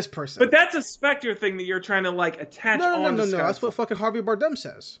this person. But that's a Spectre thing that you're trying to attach on to Skyfall. No. That's what fucking Harvey Bardem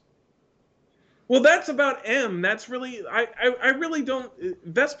says. Well, that's about M. That's really, I really don't,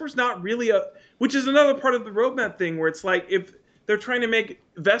 Vesper's not really which is another part of the roadmap thing where it's like, if they're trying to make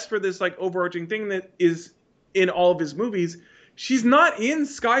Vesper this overarching thing that is in all of his movies, she's not in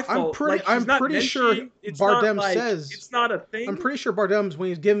Skyfall. I'm pretty sure Bardem says it's not a thing. I'm pretty sure Bardem's, when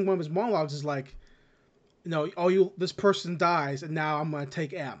he's giving one of his monologues, is like, this person dies, and now I'm going to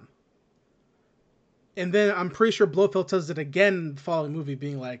take M. And then I'm pretty sure Blofeld says it again in the following movie,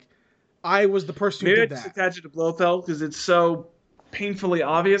 being like, I was the person who did that. Maybe I just attach it to Blofeld because it's so painfully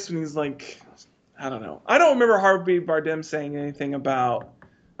obvious when he's like, I don't know. I don't remember Harvey Bardem saying anything about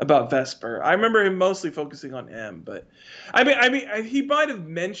Vesper. I remember him mostly focusing on M, but I mean, he might have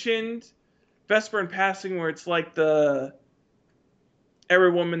mentioned Vesper in passing, where it's like the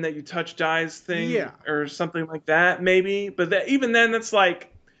every woman that you touch dies thing, or something like that, maybe. But even then, that's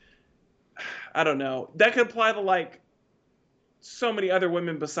like, I don't know. That could apply to so many other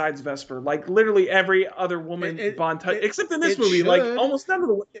women besides Vesper. Literally every other woman Bond touch, except in this movie, almost none of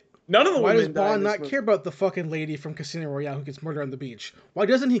the. None of the Why does women die in Bond this not movie. care about the fucking lady from Casino Royale who gets murdered on the beach? Why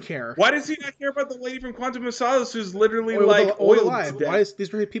doesn't he care? Why does he not care about the lady from Quantum of Solace who's literally Oiled, like oiled oiled alive. to death? Why is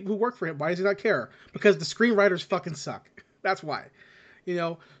these are people who work for him? Why does he not care? Because the screenwriters fucking suck. That's why. You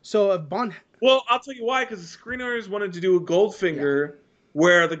know. So if Bond. Well, I'll tell you why. Because the screenwriters wanted to do a Goldfinger,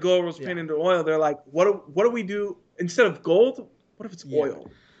 where the gold was painted into oil. They're like, what do we do instead of gold? What if it's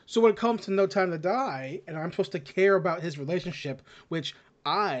oil? So when it comes to No Time to Die, and I'm supposed to care about his relationship, which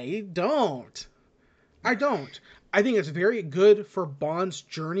I don't. I don't. I think it's very good for Bond's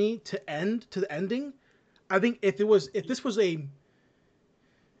journey to end to the ending. I think if this wasn't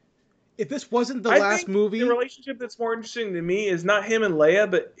the last movie, the relationship that's more interesting to me is not him and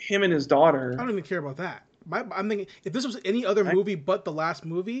Leia, but him and his daughter. I don't even care about that. I'm thinking if this was any other movie but the last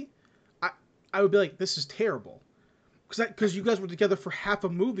movie, I would be like, this is terrible, because you guys were together for half a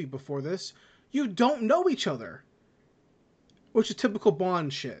movie before this. You don't know each other, which is typical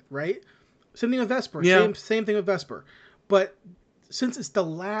Bond shit, right? Same thing with Vesper. Yeah. Same thing with Vesper. But since it's the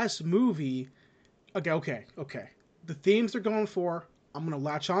last movie, okay. The themes they're going for, I'm going to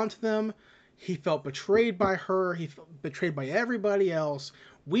latch on to them. He felt betrayed by her. He felt betrayed by everybody else.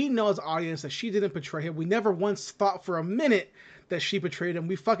 We know as an audience that she didn't betray him. We never once thought for a minute that she betrayed him.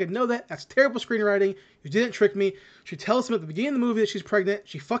 We fucking know that. That's terrible screenwriting. You didn't trick me. She tells him at the beginning of the movie that she's pregnant.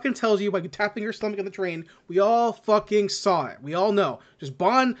 She fucking tells you by tapping her stomach in the train. We all fucking saw it. We all know. Just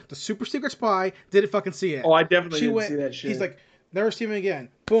Bond, the super secret spy, didn't fucking see it. Oh, I definitely didn't see that shit. He's like, never see him again.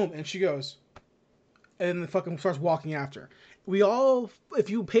 Boom. And she goes. And then the fucking starts walking after. We all, if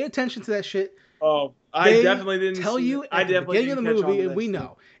you pay attention to that shit. Oh, I definitely didn't tell you at the beginning of the movie, and we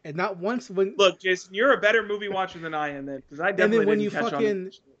know. And not once when. Look, Jason, you're a better movie watcher than I am, then, because I definitely didn't catch on.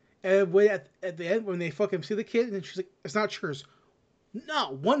 And then when at the end, when they fucking see the kid, and she's like, "It's not yours."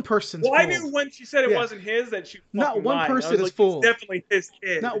 Not one person's. Well, fooled. I knew when she said it wasn't his that she. Not one person is fooled. It's definitely his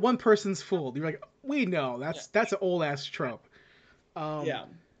kid. Not one person's fooled. You're like, we know that's an old ass trope. Yeah.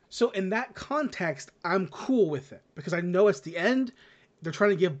 So in that context, I'm cool with it because I know it's the end. They're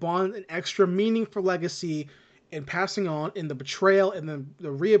trying to give Bond an extra meaning for legacy and passing on in the betrayal and the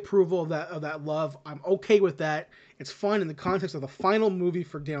reapproval of that love. I'm okay with that. It's fun in the context of the final movie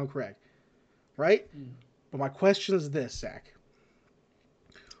for Daniel Craig. Right? But my question is this, Zach.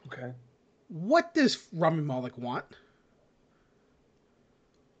 Okay. What does Rami Malek want?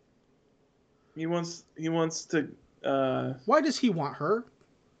 He wants to Why does he want her?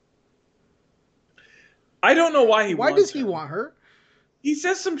 I don't know why Why does he want her? He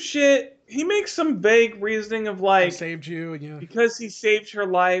says some shit. He makes some vague reasoning of like, I saved you, and because he saved her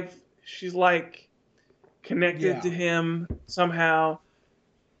life. She's like connected to him somehow.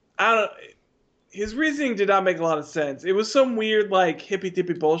 I don't. His reasoning did not make a lot of sense. It was some weird like hippy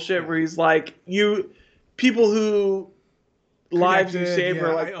dippy bullshit where he's like, people who lives you save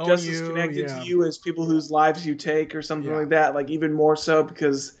are like just as connected to you as people whose lives you take or something like that. Like even more so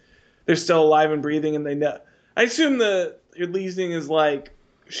because they're still alive and breathing and they know. I assume your reasoning is like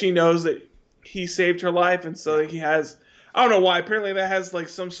she knows that he saved her life and so he has. I don't know why. Apparently that has like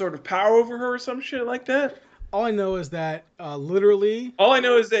some sort of power over her or some shit like that. All I know is that literally. All I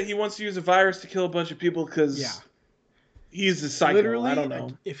know is that he wants to use a virus to kill a bunch of people because he's a psycho. Literally, I don't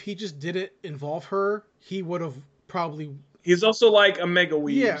know. If he just didn't involve her, he would have probably. He's also like a mega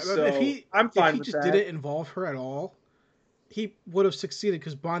weeb. Yeah, so I'm fine with that. If he just didn't involve her at all, he would have succeeded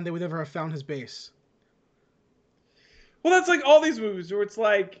because Bond, they would never have found his base. Well, that's like all these movies where it's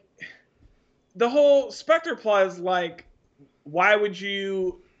like the whole Spectre plot is like, why would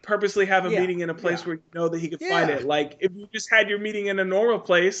you purposely have a meeting in a place where you know that he could find it? Like, if you just had your meeting in a normal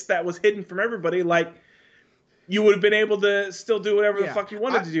place that was hidden from everybody, like, you would have been able to still do whatever the fuck you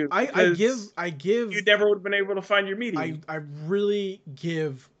wanted to do. I give. You never would have been able to find your meeting. I really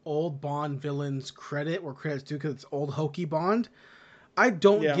give old Bond villains credit where credit's due because it's old hokey Bond. I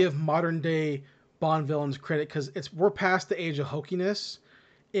don't give modern day Bond villains credit because we're past the age of hokiness,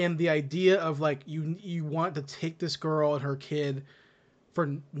 and the idea of like you want to take this girl and her kid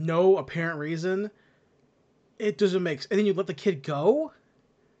for no apparent reason, it doesn't make sense. And then you let the kid go?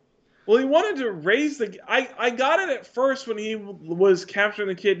 Well, he wanted to raise the... I got it at first when he was capturing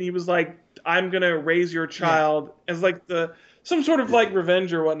the kid and he was like, I'm going to raise your child as like some sort of like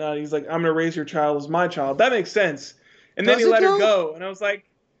revenge or whatnot. He's like, I'm going to raise your child as my child. That makes sense. And then he let her go. And I was like,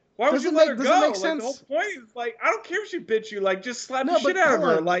 why would you let her go? Like, the whole point is like, I don't care if she bit you. Like, just slap the shit out of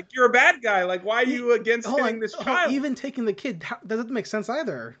her. Like, you're a bad guy. Like, why are you against hitting this child? Even taking the kid, that doesn't make sense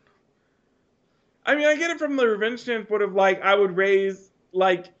either. I mean, I get it from the revenge standpoint of like, I would raise,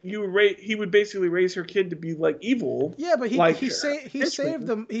 like, he would basically raise her kid to be like evil. Yeah, but he saved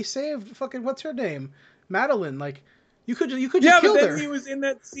them. He saved fucking, what's her name? Madeline. Like, You could just Yeah, kill but then her. he was in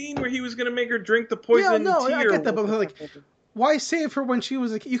that scene where he was gonna make her drink the Yeah, poison no, tea. I get that, but like, why save her when she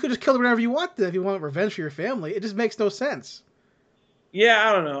was like? You could just kill her whenever you want. Then, if you want revenge for your family, it just makes no sense. Yeah,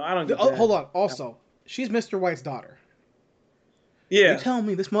 I don't know. I don't get that. Hold on. Also, she's Mr. White's daughter. You Yeah. telling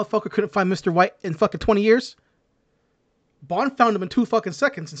me this motherfucker couldn't find Mr. White in fucking 20 years? Bond found him in 2 fucking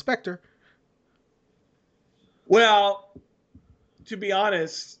seconds, Inspector. Well, to be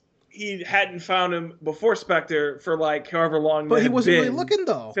honest, he hadn't found him before Spectre for like however long. But that he had wasn't really been looking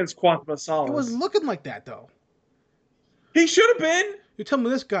though. since Quantum of He Solace. wasn't looking like that though. He should have been. You tell me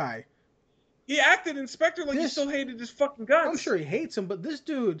this guy. He acted in Spectre like he still hated his fucking guts. I'm sure he hates him, but this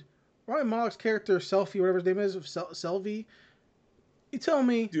dude, Ryan Malek's character, Selfie, whatever his name is, Selvey. You tell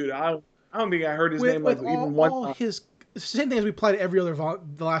me, dude, I don't think I heard his name with like all, even one all time. his same thing as we applied to every other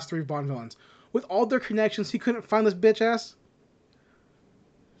the last 3 Bond villains. With all their connections, he couldn't find this bitch ass.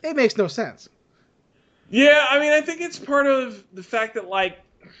 It makes no sense. Yeah, I mean, I think it's part of the fact that like,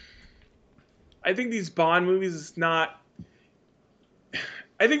 I think these Bond movies is not.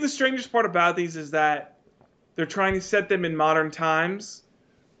 I think the strangest part about these is that they're trying to set them in modern times,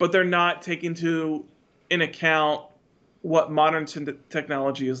 but they're not taking in account what modern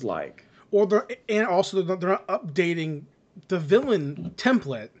technology is like. Or they're not updating the villain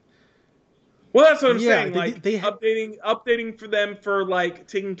template. Well, that's what I'm saying. They updating for them for like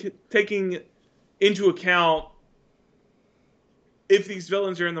taking into account if these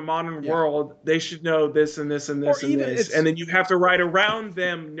villains are in the modern world, they should know this and this and this and this, and then you have to write around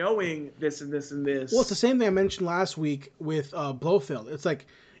them knowing this and this and this. Well, it's the same thing I mentioned last week with Blofeld. It's like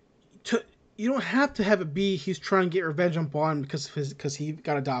you don't have to have it be he's trying to get revenge on Bond because he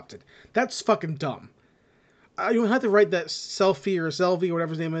got adopted. That's fucking dumb. You don't have to write that Selfie or Selvey or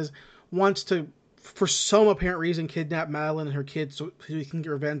whatever his name is wants to, for some apparent reason, kidnap Madeline and her kids so he can get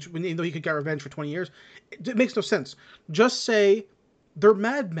revenge. Even though he could get revenge for 20 years, it makes no sense. Just say they're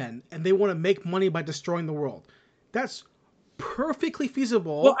madmen and they want to make money by destroying the world. That's perfectly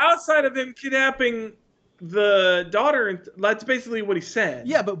feasible. Well, outside of him kidnapping the daughter, that's basically what he said.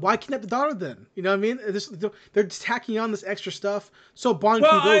 Yeah, but why kidnap the daughter then? You know what I mean? They're just tacking on this extra stuff so Bond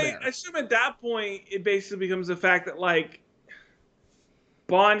can go there. I assume at that point it basically becomes the fact that like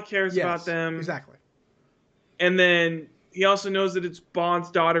Bond cares about them. Exactly. And then he also knows that it's Bond's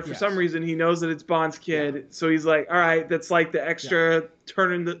daughter. For some reason, he knows that it's Bond's kid. Yeah. So he's like, all right, that's like the extra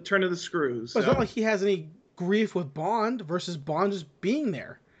turn of the screws. But it's not like he has any grief with Bond versus Bond just being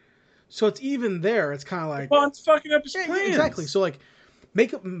there. So it's even there. It's kind of like Bond's fucking up his plans. Exactly. So like,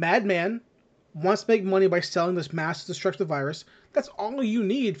 make a madman wants to make money by selling this mass destructive virus. That's all you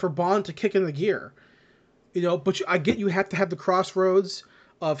need for Bond to kick in the gear. You know, but I get you have to have the crossroads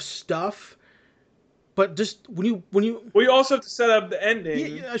of stuff. But just when you we also have to set up the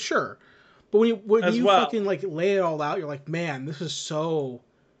ending. Yeah, sure. But when you fucking like lay it all out, you're like, man, this is so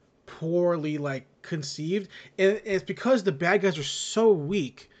poorly like conceived, and it's because the bad guys are so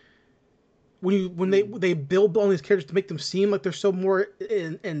weak. When they build all these characters to make them seem like they're so more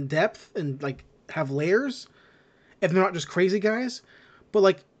in depth and like have layers, and they're not just crazy guys, but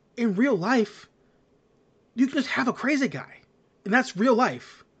like in real life, you can just have a crazy guy, and that's real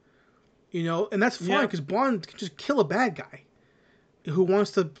life. You know, and that's fine because Bond can just kill a bad guy who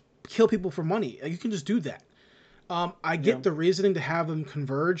wants to kill people for money. Like, you can just do that. I get the reasoning to have them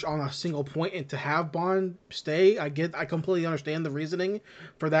converge on a single point and to have Bond stay. I completely understand the reasoning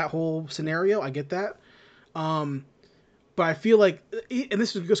for that whole scenario. I get that. But I feel like, and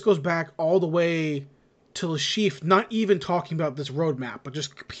this just goes back all the way to Le Chiffre, not even talking about this roadmap, but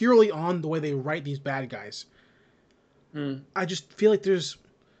just purely on the way they write these bad guys. I just feel like there's...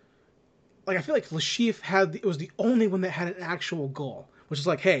 Like, I feel like Le Chiffre was the only one that had an actual goal, which is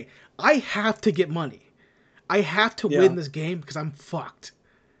like, hey, I have to get money. I have to win this game because I'm fucked.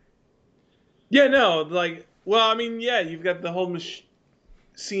 Yeah, no, like, well, I mean, yeah, you've got the whole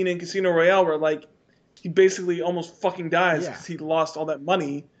scene in Casino Royale where, like, he basically almost fucking dies because he lost all that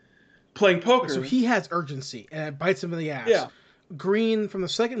money playing poker. So he has urgency, and it bites him in the ass. Yeah. Green from the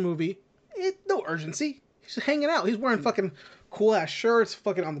second movie, no urgency. He's just hanging out. He's wearing fucking cool ass shirts,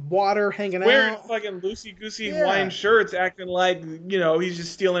 fucking on the water, hanging wearing out. Wearing fucking loosey-goosey Hawaiian shirts, acting like, you know, he's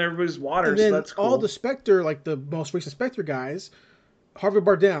just stealing everybody's water, and then so that's cool. All the Spectre, like the most recent Spectre guys, Harvey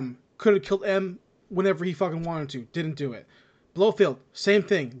Bardem could have killed M whenever he fucking wanted to. Didn't do it. Blofeld, same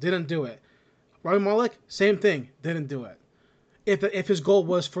thing. Didn't do it. Rami Malek, same thing. Didn't do it. If his goal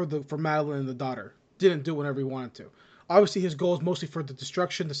was for Madeline and the daughter, didn't do it whenever he wanted to. Obviously, his goal is mostly for the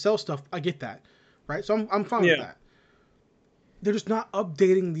destruction, to sell stuff. I get that, right? So I'm fine with that. They're just not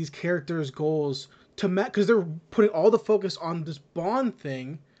updating these characters' goals to match because they're putting all the focus on this Bond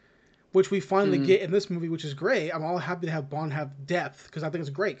thing which we finally get in this movie, which is great. I'm all happy to have Bond have depth because I think it's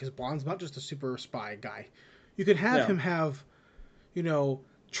great because Bond's not just a super spy guy. You can have him have, you know,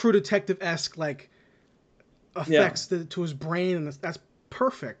 True Detective-esque like effects to his brain, and that's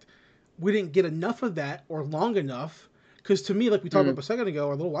perfect. We didn't get enough of that or long enough because to me, like we talked about a second ago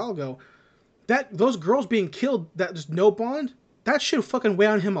or a little while ago, that those girls being killed that just know Bond, that should fucking weigh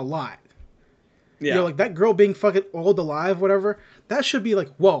on him a lot. Yeah. You know, like that girl being fucking old alive, whatever, that should be like,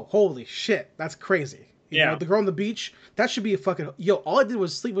 whoa, holy shit, that's crazy. You know, the girl on the beach, that should be a fucking, all I did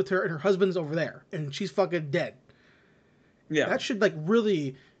was sleep with her and her husband's over there and she's fucking dead. Yeah. That should like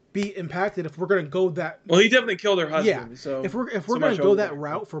really be impacted if we're going to go that. Well, he definitely killed her husband. Yeah. So if we're going to go that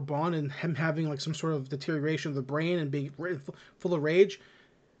route for Bond and him having like some sort of deterioration of the brain and being full of rage,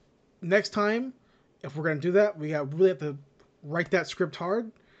 next time, if we're going to do that, we really have to write that script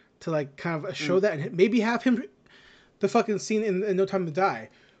hard to like kind of show that and maybe have him the fucking scene in No Time to Die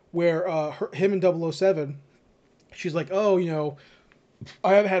where him and 007, she's like, oh, you know,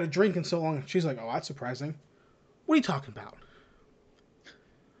 I haven't had a drink in so long. She's like, oh, that's surprising. What are you talking about?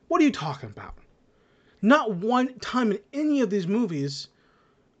 What are you talking about? Not one time in any of these movies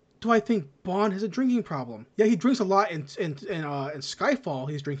do I think Bond has a drinking problem. Yeah, he drinks a lot in Skyfall.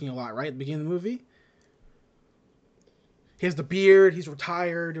 He's drinking a lot, right? At the beginning of the movie. He has the beard. He's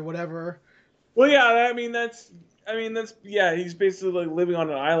retired or whatever. Well, yeah. I mean, that's yeah. He's basically like living on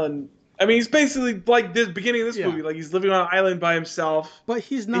an island. I mean, he's basically like this beginning of this movie. Like he's living on an island by himself. But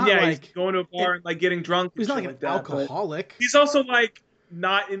he's not like he's going to a bar and like getting drunk. He's not like an alcoholic. He's also like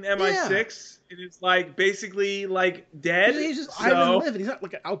not in MI6. And it's like basically like dead. He's just island living. He's not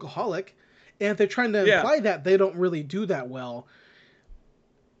like an alcoholic. And if they're trying to imply that, they don't really do that well.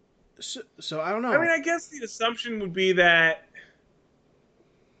 So I don't know. I mean, I guess the assumption would be that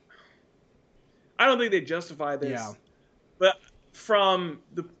I don't think they justify this. Yeah. But from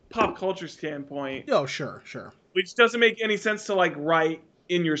the pop culture standpoint, sure. Which doesn't make any sense to like write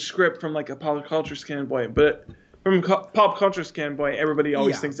in your script from like a pop culture standpoint, but from pop culture standpoint, everybody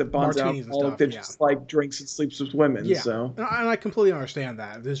always thinks that Bond's alcoholic that just like drinks and sleeps with women. Yeah. So and I completely understand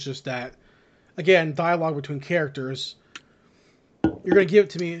that. It's just that, again, dialogue between characters. You're gonna give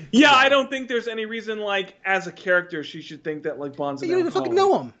it to me. Yeah, I don't think there's any reason like as a character she should think that like Bond's. You don't even fucking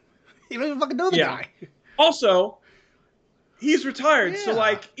know him. You don't even fucking know the guy. Also, he's retired, so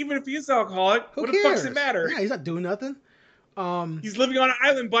like even if he is alcoholic, what the fuck does it matter? Yeah, he's not doing nothing. He's living on an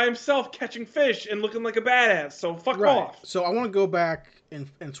island by himself, catching fish and looking like a badass. So fuck off. So I want to go back and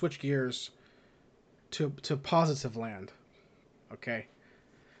switch gears to Positive Land. Okay.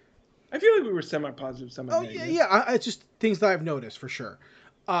 I feel like we were semi-positive, semi-negative. Oh yeah. It's just things that I've noticed for sure.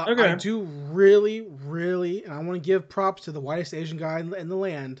 I do really, really, and I want to give props to the whitest Asian guy in the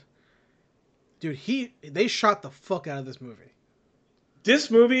land. Dude, they shot the fuck out of this movie. This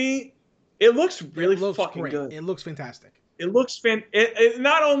movie, it looks really fucking great. good. It looks fantastic. It looks it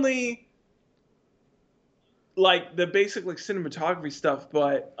not only like the basic like cinematography stuff,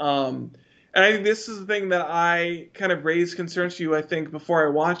 but and I think this is the thing that I kind of raised concerns to you, I think, before I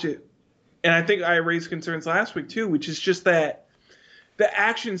watch it. And I think I raised concerns last week too, which is just that the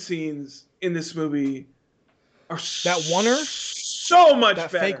action scenes in this movie are that oneer so much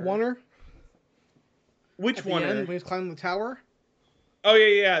better. Fake oneer? Which one? When he's climbing the tower? Oh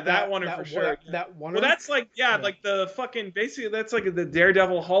yeah, that one for sure. That one. Well, that's like like the fucking basically that's like the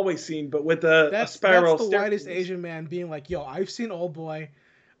Daredevil hallway scene, but with a spiral. That's the whitest Asian man being like, "Yo, I've seen Oldboy,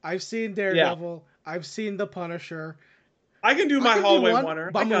 I've seen Daredevil, I've seen The Punisher. I can do my hallway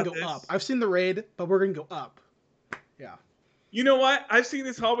oneer, but I'm gonna go up. I've seen The Raid, but we're gonna go up. Yeah. You know what? I've seen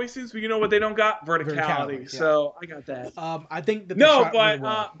these hallway scenes, but you know what they don't got? Verticality. So I got that. I think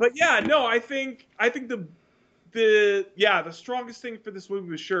that but yeah, no, I think the strongest thing for this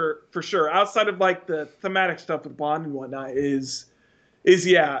movie for sure, outside of like the thematic stuff with Bond and whatnot, is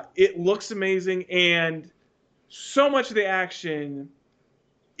it looks amazing, and so much of the action,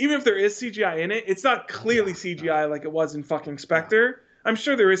 even if there is CGI in it, it's not clearly CGI like it was in fucking Spectre. I'm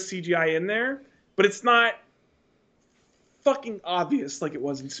sure there is CGI in there, but it's not fucking obvious like it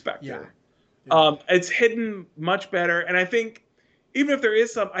was in Spectre. It's hidden much better, and I think even if there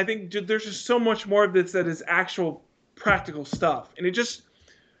is some, I think there's just so much more of this that is actual practical stuff, and it just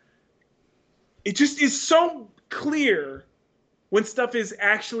is so clear when stuff is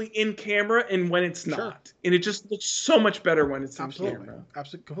actually in camera and when it's not, and it just looks so much better when it's in camera.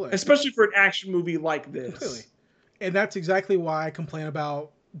 Absolutely, completely. Especially for an action movie like this. Completely. And that's exactly why I complain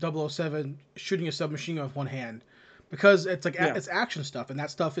about 007 shooting a submachine gun with one hand. Because it's like it's action stuff, and that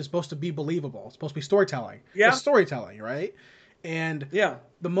stuff is supposed to be believable. It's supposed to be storytelling. Yeah. It's storytelling, right? And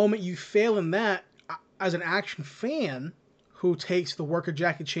the moment you fail in that, as an action fan who takes the work of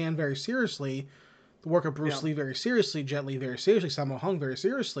Jackie Chan very seriously, the work of Bruce Lee very seriously, Jet Li very seriously, Sammo Hung very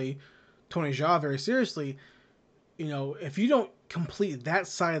seriously, Tony Jaa very seriously. You know, if you don't complete that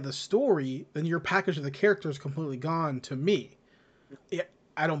side of the story, then your package of the character is completely gone to me.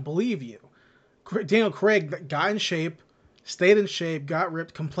 I don't believe you. Daniel Craig got in shape, stayed in shape, got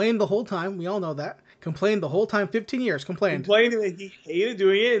ripped, complained the whole time. We all know that. Complained the whole time, 15 years, complained. Complaining that he hated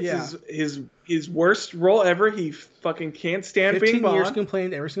doing it. It's his worst role ever. He fucking can't stand being Bond. 15 years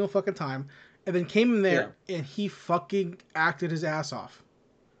complained every single fucking time. And then came in there and he fucking acted his ass off.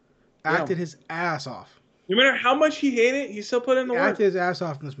 Acted his ass off. No matter how much he hated it, he still put in the work. Acted his ass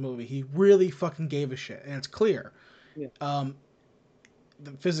off in this movie. He really fucking gave a shit. And it's clear. Yeah.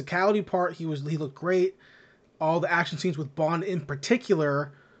 The physicality part, he looked great. All the action scenes with Bond in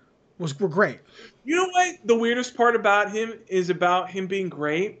particular were great. You know what? The weirdest part about him being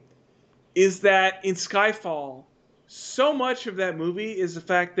great is that in Skyfall, so much of that movie is the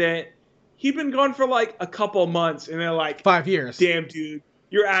fact that he'd been gone for like a couple months, and they're like 5 years. Damn, dude,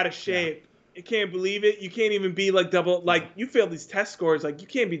 you're out of shape. I can't believe it. You can't even be like you failed these test scores. Like, you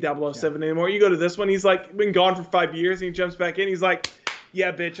can't be 007 anymore. You go to this one, he's like been gone for 5 years, and he jumps back in. He's like,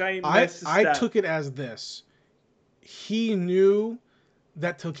 yeah, bitch, I took it as this. He knew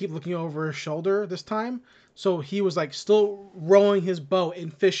that to keep looking over his shoulder this time, so he was like still rowing his boat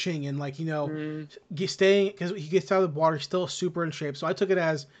and fishing and like, you know, staying, because he gets out of the water, he's still super in shape. So I took it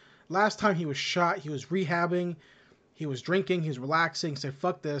as last time he was shot, he was rehabbing, he was drinking, he was relaxing, said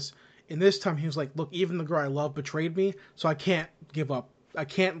fuck this. And this time he was like, look, even the girl I love betrayed me, so I can't give up. I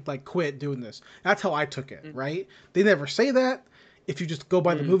can't like quit doing this. That's how I took it, right? They never say that. If you just go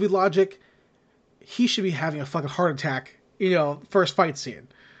by the movie logic, he should be having a fucking heart attack, you know, first fight scene,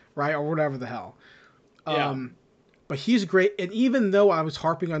 right? Or whatever the hell. But he's great. And even though I was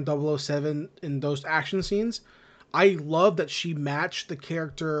harping on 007 in those action scenes, I love that she matched the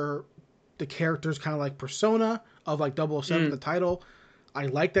character's kind of like persona of like 007, the title. I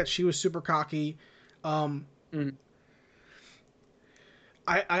like that she was super cocky. I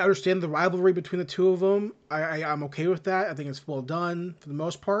understand the rivalry between the two of them. I'm okay with that. I think it's well done for the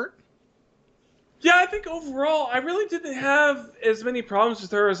most part. Yeah, I think overall, I really didn't have as many problems with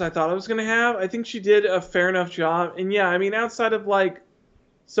her as I thought I was going to have. I think she did a fair enough job. And yeah, I mean, outside of like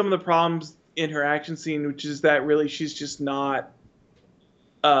some of the problems in her action scene, which is that really she's just not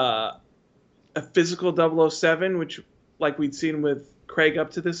a physical 007, which like we'd seen with Craig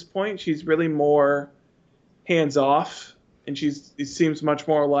up to this point, she's really more hands off, and it seems much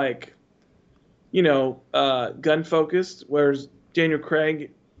more like, you know, gun focused, whereas Daniel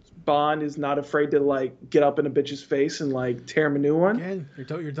Craig Bond is not afraid to like get up in a bitch's face and like tear him a new one. Again,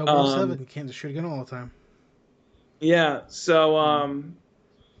 you're 007. You can't just shoot a gun all the time. Yeah. So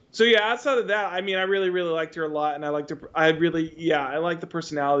yeah, outside of that, I mean, I really, really liked her a lot, and I liked her. I like the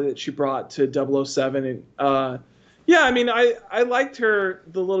personality that she brought to 007, and yeah, I mean, I liked her,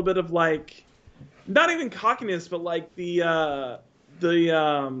 the little bit of like, not even cockiness, but like the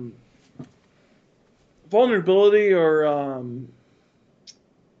vulnerability, or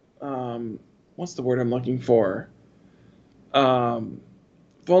what's the word I'm looking for?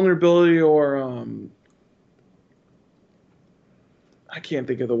 Vulnerability, or I can't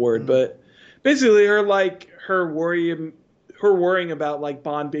think of the word, but basically her worrying about like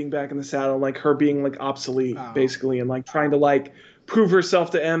Bond being back in the saddle, like her being like obsolete, basically, and like trying to like prove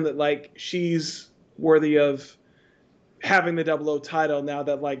herself to M that like she's worthy of having the 00 title now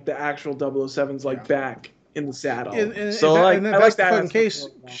that like the actual 007's like back in the saddle. So I like that. In case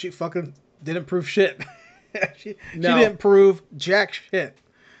she fucking didn't prove shit. she didn't prove jack shit,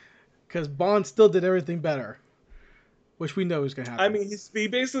 because Bond still did everything better, which we know is gonna happen. I mean, he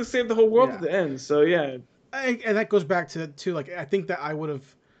basically saved the whole world at the end. So yeah. And that goes back to like, I think that I would have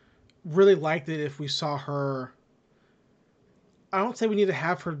really liked it if we saw her. I don't say we need to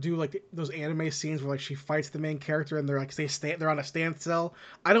have her do like those anime scenes where like she fights the main character and they're like they're on a standstill.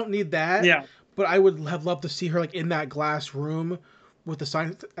 I don't need that. Yeah. But I would have loved to see her like in that glass room with the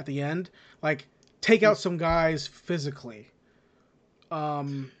sign at the end, like take out some guys physically,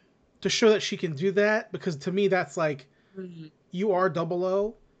 to show that she can do that. Because to me, that's like, you are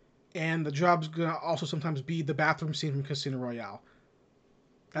 00. And the job's gonna also sometimes be the bathroom scene from Casino Royale.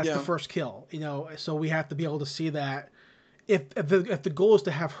 That's the first kill, you know. So we have to be able to see that. If the goal is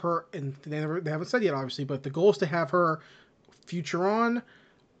to have her, and they haven't said yet, obviously, but if the goal is to have her future on,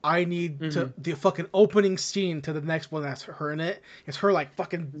 I need the fucking opening scene to the next one that's her in it. It's her like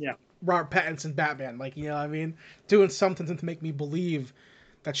fucking Robert Pattinson Batman, like, you know what I mean, doing something to make me believe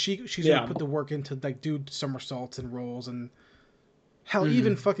that she's gonna put the work into like do somersaults and rolls and Hell,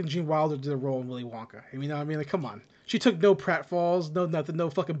 even fucking Gene Wilder did a role in Willy Wonka. You know what I mean? Like, come on. She took no pratfalls, no nothing, no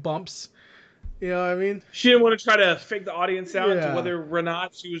fucking bumps. You know what I mean? She didn't want to try to fake the audience out to Yeah. whether or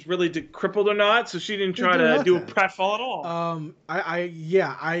not she was really crippled or not, so she didn't try Didn't to do a nothing. pratfall at all.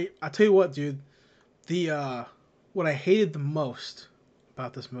 I tell you what, dude. The what I hated the most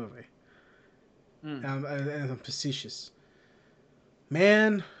about this movie, and I'm facetious.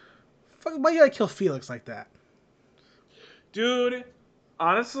 Man, fuck, why you gotta kill Felix like that? Dude,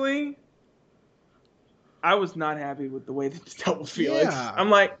 honestly, I was not happy with the way they dealt with Felix. Yeah. I'm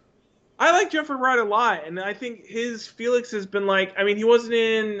like, I like Jeffrey Wright a lot, and I think his Felix has been like, I mean, he wasn't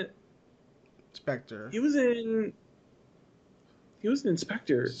in Spectre. He was in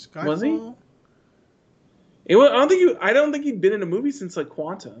Inspector, Skyfall? was he? I don't think he'd been in a movie since like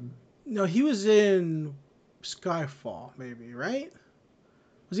Quantum. No, he was in Skyfall, maybe, right?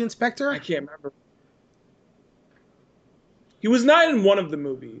 Was he Inspector? I can't remember. He was not in one of the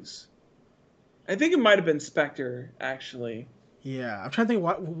movies. I think it might have been Spectre, actually. Yeah, I'm trying to think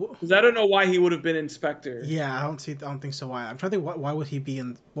what. Because I don't know why he would have been Inspector. Yeah, I don't think so. Why? I'm trying to think why would he be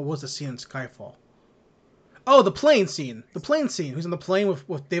in? What was the scene in Skyfall? Oh, the plane scene. The plane scene. Who's on the plane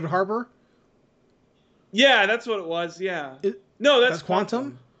with David Harbour? Yeah, that's what it was. Yeah. No, that's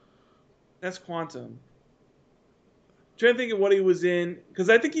Quantum. That's Quantum. Trying to think of what he was in, because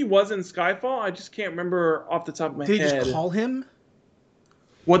I think he was in Skyfall. I just can't remember off the top of my head. Did he just call him?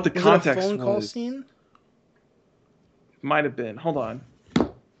 What the context it a phone call was. scene? Might have been. Hold on.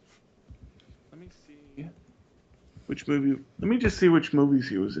 Let me see which movie. Let me just see which movies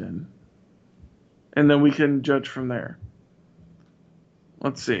he was in, and then we can judge from there.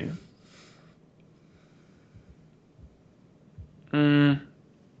 Let's see.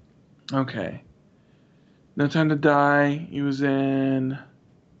 Okay. No Time to Die. He was in.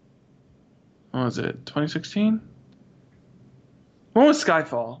 What was it? 2016? When was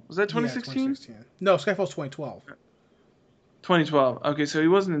Skyfall? Was that 2016? Yeah, 2016. No, Skyfall's 2012. 2012. Okay, so he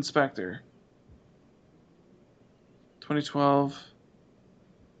was an Inspector. 2012.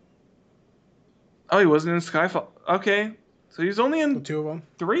 Oh, he wasn't in Skyfall. Okay, so he's only in The two of them?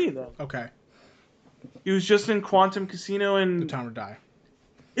 3 then. Okay. He was just in Quantum Casino and No Time to Die.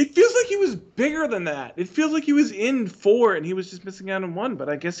 It feels like he was bigger than that. It feels like he was in 4 and he was just missing out in 1, but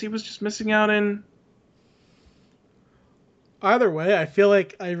I guess he was just missing out in... Either way,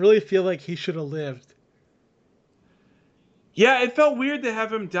 I really feel like he should have lived. Yeah, it felt weird to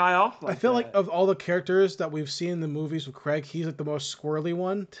have him die off like I feel that. like of all the characters that we've seen in the movies with Craig, he's like the most squirrely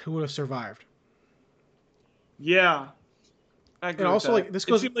one who would have survived. Yeah. I agree And with also, that. like, this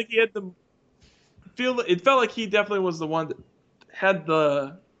goes... It seemed like he had it felt like he definitely was the one that had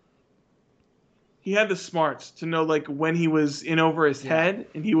the smarts to know like when he was in over his head,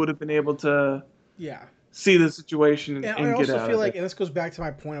 and he would have been able to see the situation and get out of it. I also feel like, and this goes back to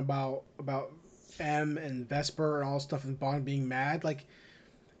my point about M and Vesper and all this stuff and Bond being mad, like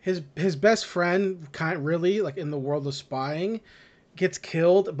his best friend really like in the world of spying gets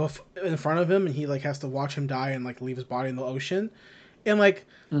killed in front of him, and he like has to watch him die and like leave his body in the ocean, and like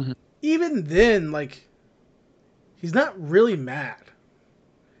even then like he's not really mad.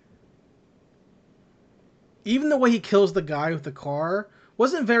 Even the way he kills the guy with the car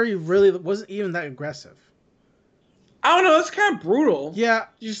wasn't even that aggressive. I don't know. That's kind of brutal. Yeah,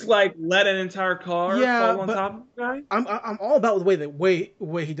 you just like let an entire car fall on top of the guy. I'm all about the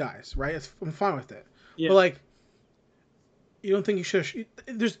way he dies, right? I'm fine with it. Yeah. But like, you don't think you should?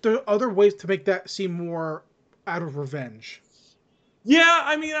 There are other ways to make that seem more out of revenge. Yeah,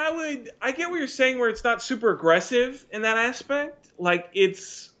 I mean, I get what you're saying, where it's not super aggressive in that aspect. Like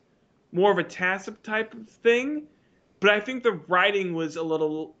it's more of a tacit type of thing, but I think the writing was a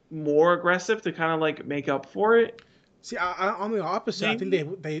little more aggressive to kind of like make up for it. See, I'm the opposite. Maybe.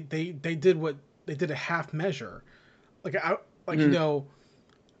 I think they did what they did a half measure. Like you know,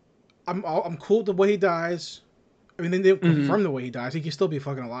 I'm cool with the way he dies. I mean, they didn't confirm the way he dies. He could still be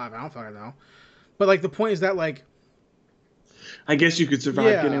fucking alive. I don't fucking know. But like the point is that like, I guess you could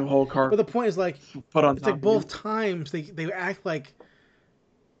survive getting a whole car. But the point is like, put on. It's like both times they act like,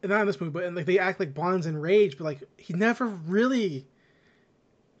 not in this movie, but like they act like Bond's enraged, but like he never really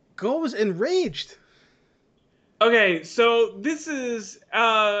goes enraged. Okay, so this is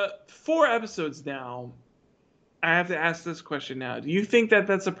 4 episodes now. I have to ask this question now. Do you think that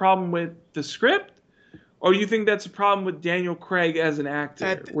that's a problem with the script, or do you think that's a problem with Daniel Craig as an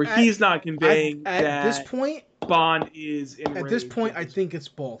actor, where he's not conveying that at this point Bond is enraged? At this point, I think it's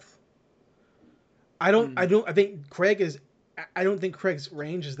both. I think Craig's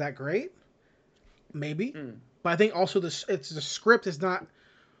range is that great. Maybe. But I think also the script is not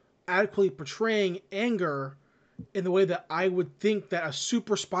adequately portraying anger in the way that I would think that a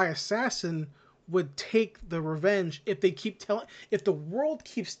super spy assassin would take the revenge if they keep telling, if the world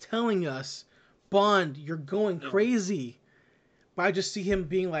keeps telling us, Bond, you're going crazy. But I just see him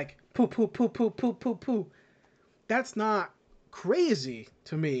being like, poo, poo, poo, poo, poo, poo, poo. That's not crazy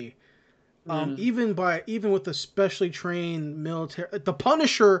to me. Even with the specially trained military, the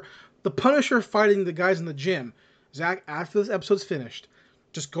Punisher fighting the guys in the gym. Zach, after this episode's finished,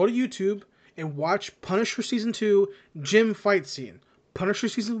 just go to YouTube and watch Punisher season 2 gym fight scene. Punisher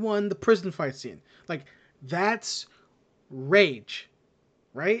season 1 the prison fight scene. Like, that's rage,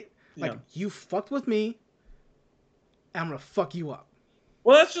 right? Yeah. Like, you fucked with me, and I'm gonna fuck you up.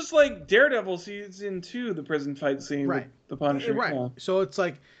 Well, that's just like Daredevil season 2, the prison fight scene, right? With the Punisher, right? Yeah. So it's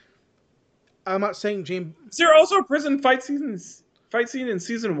like, I'm not saying James. Is there also a prison fight scene in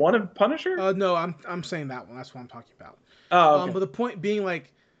season 1 of Punisher? No, I'm saying that one. That's what I'm talking about. Oh, okay. But the point being,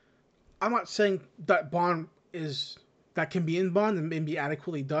 like, I'm not saying that Bond that can be in Bond and be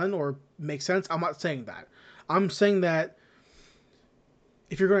adequately done or make sense. I'm not saying that. I'm saying that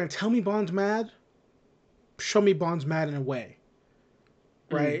if you're going to tell me Bond's mad, show me Bond's mad in a way,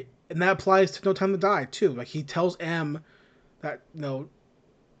 right? And that applies to No Time to Die too. Like, he tells M that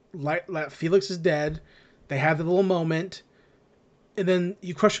that Felix is dead. They have the little moment, and then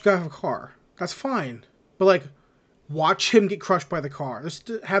you crush the guy with a car. That's fine, but like, watch him get crushed by the car. Just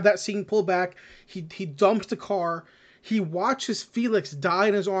to have that scene pull back. He dumps the car. He watches Felix die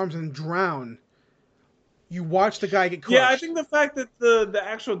in his arms and drown. You watch the guy get crushed. Yeah, I think the fact that the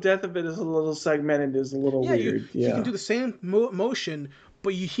actual death of it is a little segmented is a little weird. He can do the same motion,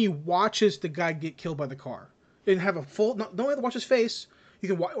 but he watches the guy get killed by the car. And have a full... Don't have to watch his face. You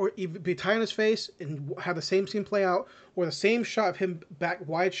can or even be tied on his face and have the same scene play out, or the same shot of him back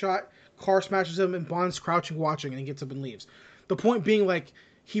wide shot, car smashes him, and Bond's crouching watching, and he gets up and leaves. The point being, like,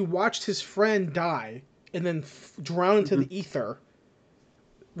 he watched his friend die and then drown into the ether.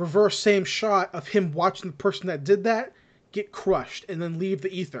 Reverse same shot of him watching the person that did that get crushed and then leave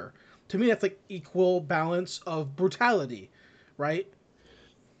the ether. To me, that's like equal balance of brutality, right?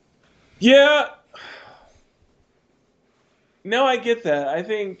 Yeah. No, I get that. I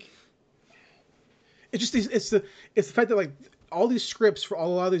think it's just it's the fact that, like, all these scripts for a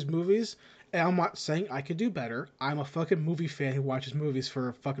lot of these movies, and I'm not saying I could do better. I'm a fucking movie fan who watches movies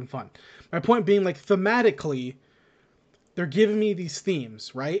for fucking fun. My point being, like, thematically, they're giving me these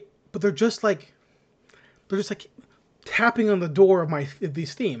themes, right? But they're just like tapping on the door of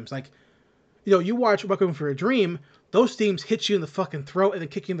these themes. Like, you watch Requiem for a Dream, those themes hit you in the fucking throat and then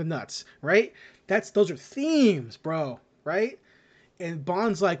kick you in the nuts, right? Those are themes, bro, right? And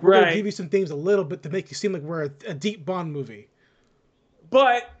Bond's like, we're gonna give you some themes a little bit to make you seem like we're a deep Bond movie.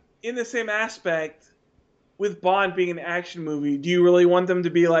 But in the same aspect, with Bond being an action movie, do you really want them to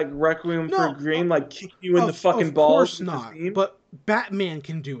be like Requiem for a Dream, like kick you in the fucking balls? Of course not. But Batman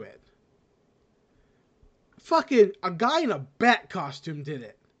can do it. Fucking a guy in a bat costume did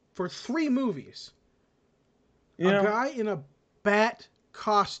it for 3 movies. Yeah. A guy in a bat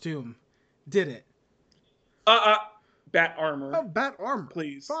costume did it. Bat armor. Oh, bat armor.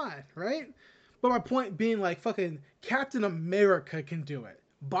 Please. Fine, right? But my point being, like, fucking Captain America can do it.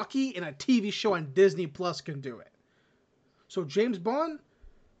 Bucky in a TV show on Disney Plus can do it. So James Bond,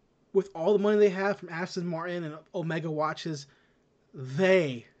 with all the money they have from Aston Martin and Omega Watches,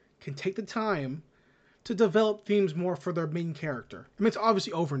 they can take the time to develop themes more for their main character. I mean, it's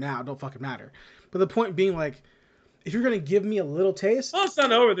obviously over now. It don't fucking matter. But the point being, like, if you're going to give me a little taste... Oh, it's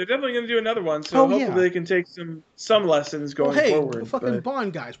not over. They're definitely going to do another one. So hopefully they can take some lessons going forward. Fucking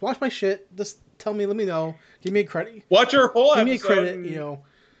Bond guys. Watch my shit. Just tell me, let me know. Give me a credit. Watch your whole episode. Give me a credit,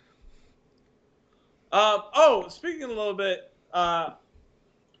 Speaking a little bit,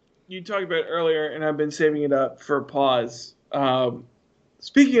 you talked about it earlier, and I've been saving it up for a pause.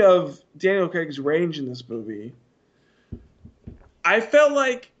 Speaking of Daniel Craig's range in this movie, I felt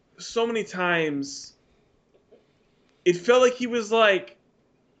like so many times it felt like he was like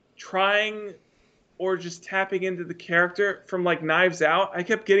trying or just tapping into the character from like Knives Out. I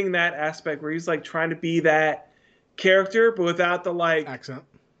kept getting that aspect where he's like trying to be that character, but without the like accent.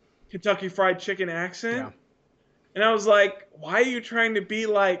 Kentucky Fried Chicken accent. Yeah. And I was like, why are you trying to be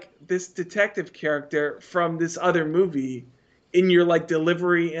like this detective character from this other movie in your like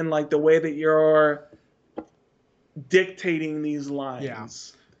delivery and like the way that you're dictating these lines? Yeah.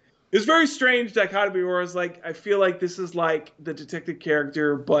 It's very strange dichotomy where I was like, I feel like this is like the detective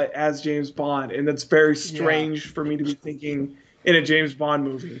character, but as James Bond. And that's very strange for me to be thinking in a James Bond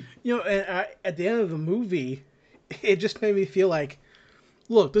movie. And at the end of the movie, it just made me feel like,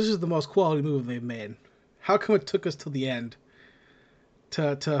 look, this is the most quality movie they've made. How come it took us till the end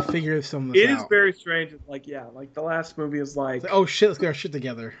to figure some of this It out. is very strange. Like, yeah, like the last movie is like, Oh shit, let's get our shit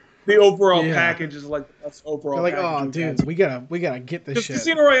together. the overall Yeah. package is like the best overall They're like, package oh we've had. dude, we gotta get this Because shit.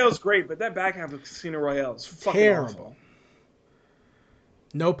 Casino Royale is great, but that back half of Casino Royale is fucking Terrible. awful.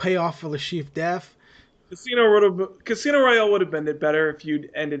 No payoff for the Chief death. Casino Royale would have been better if you'd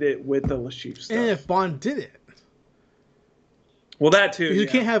ended it with the Lashif stuff. And if Bond did it. Well, that too. You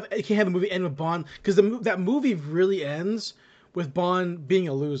can't have the movie end with Bond because that movie really ends with Bond being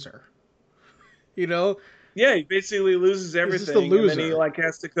a loser. You know? Yeah, he basically loses everything, and then he like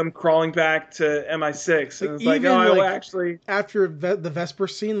has to come crawling back to MI6, and it's like, oh, like, actually. After the Vesper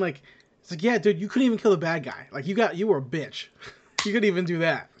scene, like it's like, yeah, dude, you couldn't even kill the bad guy. Like you were a bitch. You couldn't even do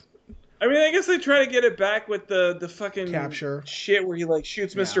that. I mean, I guess they try to get it back with the fucking capture shit where he like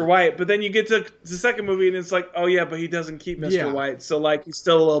shoots Mr. White, but then you get to the second movie and it's like, oh yeah, but he doesn't keep Mr. White, so like he's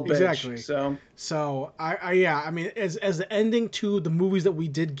still a little bitch. Exactly. So I mean, as the ending to the movies that we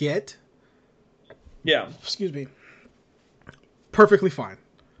did get, excuse me, perfectly fine.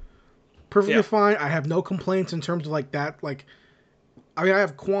 Perfectly fine. I have no complaints in terms of like that. Like, I mean, I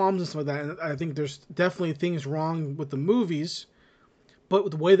have qualms and stuff like that, and I think there's definitely things wrong with the movies. But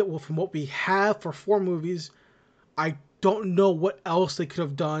the way that from what we have for 4 movies, I don't know what else they could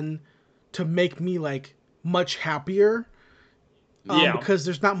have done to make me like much happier. Because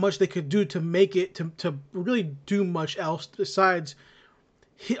there's not much they could do to make it to really do much else besides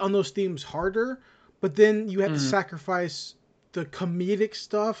hit on those themes harder. But then you have to sacrifice the comedic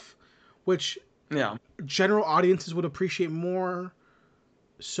stuff, which general audiences would appreciate more.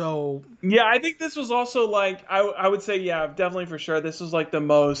 So yeah, I think this was also like I would say definitely for sure this was like the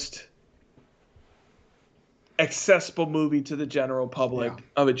most accessible movie to the general public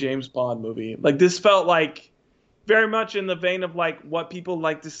of a James Bond movie. Like this felt like very much in the vein of like what people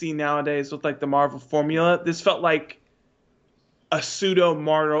like to see nowadays with like the Marvel formula. This felt like a pseudo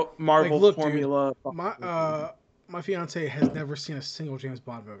Marvel formula. Dude, my fiance has never seen a single James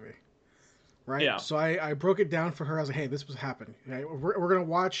Bond movie. Right? Yeah. So I broke it down for her. I was like, hey, this was happening. Okay? We're going to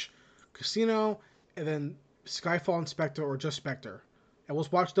watch Casino and then Skyfall and Spectre or just Spectre. And we'll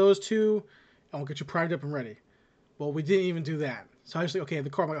watch those 2 and we'll get you primed up and ready. Well, we didn't even do that. So I was like, okay, in the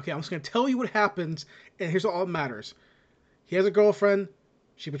car, I'm like, okay, I'm just going to tell you what happens and here's all that matters. He has a girlfriend.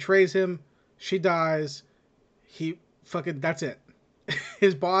 She betrays him. She dies. That's it.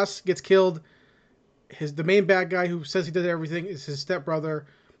 His boss gets killed. The main bad guy who says he did everything is his stepbrother,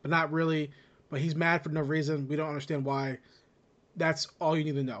 but not really. But he's mad for no reason. We don't understand why. That's all you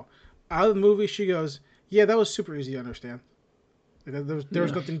need to know. Out of the movie, she goes, yeah, that was super easy to understand. There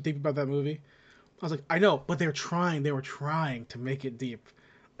was nothing deep about that movie. I was like, I know, but they were trying to make it deep.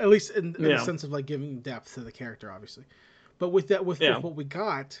 At least in the sense of like giving depth to the character, obviously. But with what we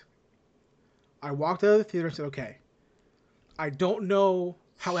got, I walked out of the theater and said, okay, I don't know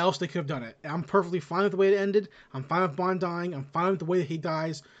how else they could have done it. I'm perfectly fine with the way it ended. I'm fine with Bond dying. I'm fine with the way that he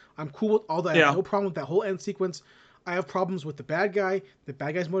dies. I'm cool with all that. I have no problem with that whole end sequence. I have problems with the bad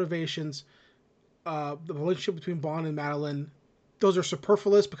guy's motivations, the relationship between Bond and Madeline. Those are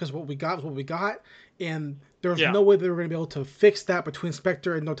superfluous because what we got is what we got, and there's no way they were going to be able to fix that between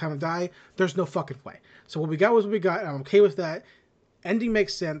Spectre and No Time to Die. There's no fucking way. So what we got was what we got, and I'm okay with that. Ending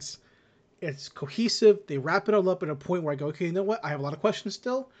makes sense. It's cohesive. They wrap it all up at a point where I go, okay, you know what? I have a lot of questions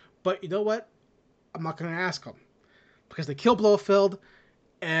still, but you know what? I'm not going to ask them because they kill Blofeld.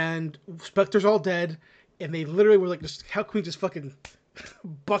 And Spectre's all dead, and they literally were like, how can we just fucking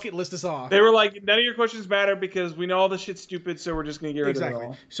bucket list this off? They were like, none of your questions matter because we know all this shit's stupid, so we're just gonna get rid of it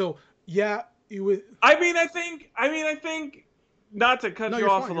all. So you would. I mean, I think, not to cut you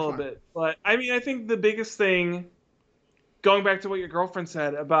off a little bit, but I mean, I think the biggest thing, going back to what your girlfriend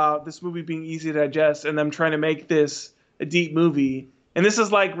said about this movie being easy to digest and them trying to make this a deep movie, and this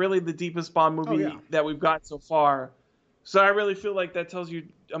is like really the deepest Bond movie that we've got so far. So I really feel like that tells you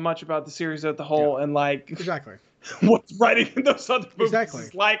much about the series as a whole and like what's writing in those other movies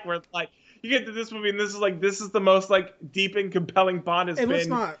is like, where it's like you get to this movie and this is the most like deep and compelling Bond has been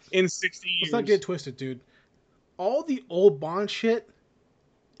in 60 years. Let's not get twisted, dude. All the old Bond shit,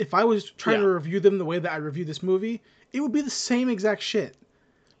 if I was trying to review them the way that I review this movie, it would be the same exact shit,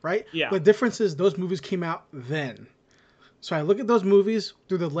 right? Yeah. The difference is those movies came out then. So I look at those movies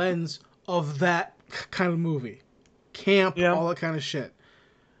through the lens of that kind of movie. Camp, all that kind of shit.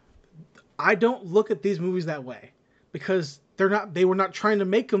 I don't look at these movies that way because they were not trying to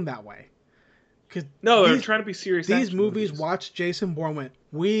make them that way. No, they're trying to be serious. These movies watched Jason Bourne went,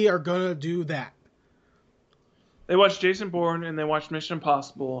 we are gonna do that. They watched Jason Bourne and they watched Mission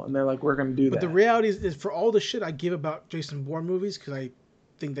Impossible and they're like, we're gonna do that. But the reality is for all the shit I give about Jason Bourne movies because I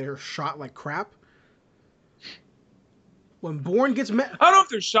think they're shot like crap. When Bourne gets mad, I don't know if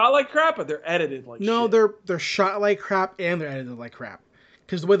they're shot like crap, but they're edited like no, shit. they're shot like crap and they're edited like crap.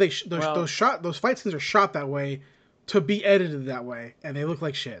 Because the way those fight scenes are shot that way to be edited that way, and they look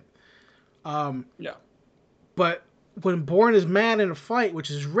like shit. Yeah. But when Bourne is mad in a fight,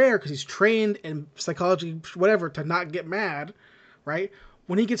 which is rare because he's trained in psychology, whatever, to not get mad, right?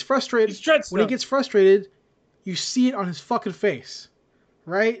 When he gets frustrated, you see it on his fucking face,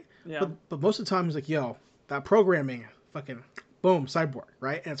 right? Yeah. But most of the time he's like, "Yo, that programming, fucking boom, cyborg,"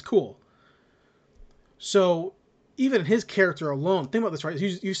 right? And it's cool. So even his character alone, think about this, right?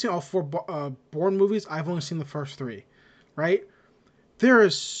 You've seen all 4 Bourne movies. I've only seen the first 3, right? There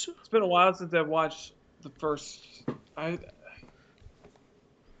is. It's been a while since I've watched the first. The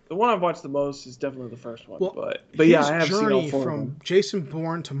one I've watched the most is definitely the first one. Well, but yeah, I have seen all 4 from of them. Jason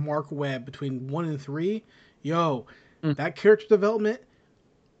Bourne to Mark Webb between 1 and 3, that character development,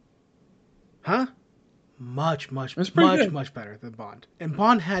 much better than Bond. And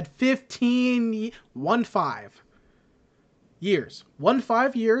Bond had 15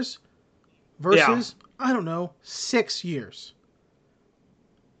 years versus I don't know 6 years.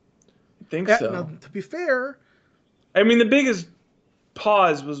 I think so. Now, to be fair, I mean the biggest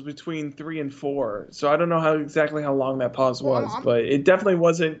pause was between 3 and 4, so I don't know exactly how long that pause was, but it definitely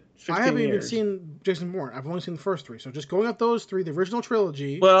wasn't 15 I haven't years. even seen Jason Bourne. I've only seen the first 3, so just going off those 3, the original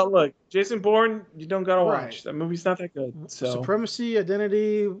trilogy. Well, look, Jason Bourne, you don't gotta watch. That movie's not that good. So Supremacy,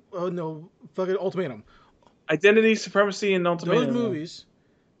 Identity, fucking Ultimatum. Identity, Supremacy, and Ultimatum. Those movies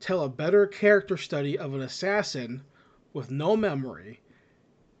tell a better character study of an assassin with no memory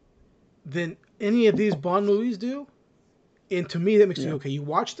than any of these Bond movies do. And to me, that makes me okay. You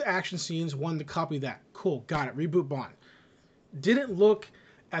watch the action scenes, wanted to copy that. Cool, got it. Reboot Bond. Didn't look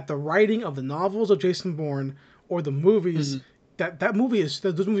at the writing of the novels of Jason Bourne or the movies. Those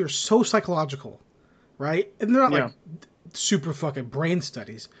movies are so psychological, right? And they're not like super fucking brain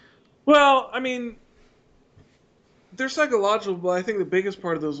studies. Well, I mean, they're psychological, but I think the biggest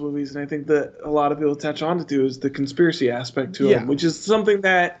part of those movies, and I think that a lot of people touch on to do, is the conspiracy aspect to them, which is something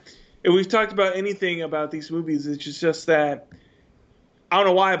that. If we've talked about anything about these movies, it's just that I don't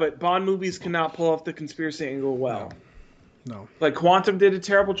know why, but Bond movies cannot pull off the conspiracy angle well. No. Like Quantum did a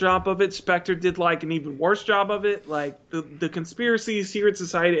terrible job of it. Spectre did like an even worse job of it. Like the conspiracy secret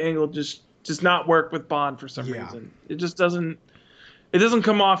society angle just does not work with Bond for some reason. It just doesn't. It doesn't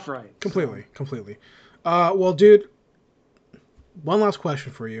come off right. Completely. Well, dude, one last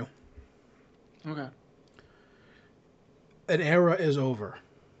question for you. Okay. An era is over.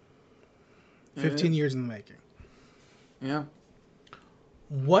 15 years in the making. Yeah.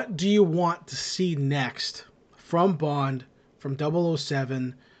 What do you want to see next from Bond, from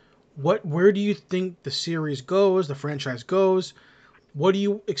 007? Where do you think the series goes, the franchise goes? What do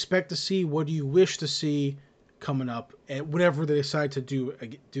you expect to see? What do you wish to see coming up? And whenever they decide to do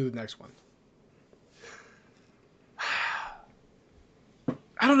the next one.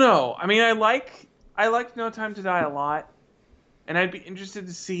 I don't know. I mean, I like No Time to Die a lot, and I'd be interested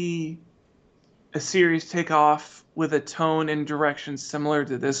to see a series take off with a tone and direction similar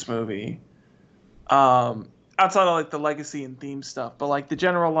to this movie. Outside of like the legacy and theme stuff, but like the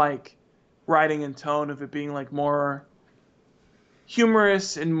general like writing and tone of it being like more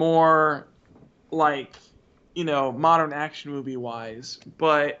humorous and more like, modern action movie wise.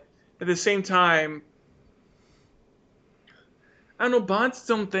 But at the same time, I don't know, Bond's its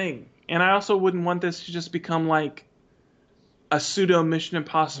own thing. And I also wouldn't want this to just become like a pseudo Mission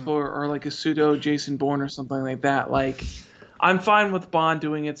Impossible or like a pseudo Jason Bourne or something like that. Like, I'm fine with Bond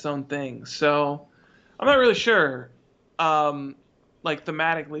doing its own thing. So I'm not really sure, like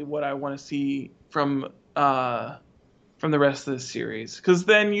thematically, what I want to see from the rest of this series. Because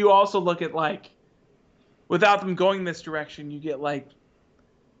then you also look at like, without them going this direction, you get like,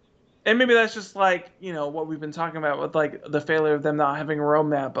 and maybe that's just like, what we've been talking about with like the failure of them not having a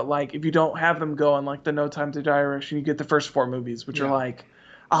roadmap. But like, if you don't have them go in like the No Time to Die direction, you get the first 4 movies, which are like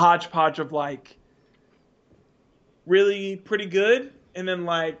a hodgepodge of like really pretty good and then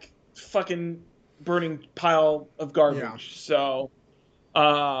like fucking burning pile of garbage. Yeah. So,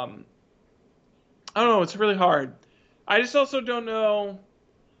 I don't know. It's really hard. I just also don't know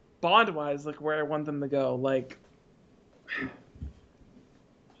Bond-wise, like where I want them to go. Like,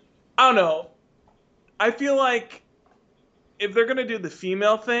 I don't know. I feel like if they're going to do the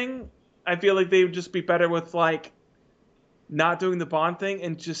female thing, I feel like they would just be better with like not doing the Bond thing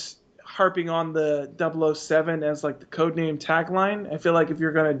and just harping on the 007 as like the codename tagline. I feel like if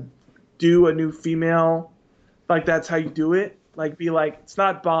you're going to do a new female, like that's how you do it. Like be like, it's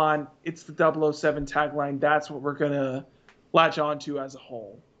not Bond, it's the 007 tagline. That's what we're going to latch onto as a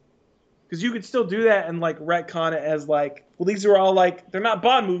whole. Because you could still do that and like retcon it as like, well, these are all like, they're not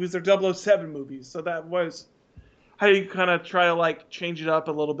Bond movies, they're 007 movies. So that was how you kind of try to like change it up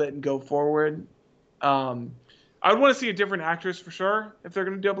a little bit and go forward. I would want to see a different actress for sure if they're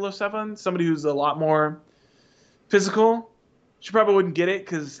going to do 007. Somebody who's a lot more physical. She probably wouldn't get it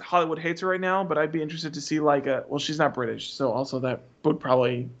because Hollywood hates her right now, but I'd be interested to see like well, she's not British, so also that would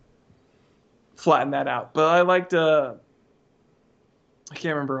probably flatten that out. But I liked I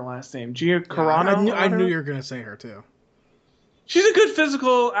can't remember her last name. Gia Carano. I knew you were gonna say her too. She's a good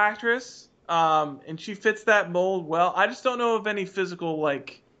physical actress, and she fits that mold well. I just don't know of any physical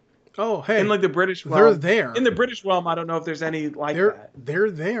like. Oh, hey, in like the British realm. They're there. In the British realm, I don't know if there's any like that.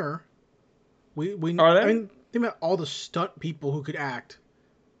 They're there. We are they? I mean, think about all the stunt people who could act.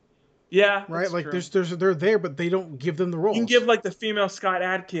 Yeah, right. Like true. They're there, but they don't give them the roles. You can give like the female Scott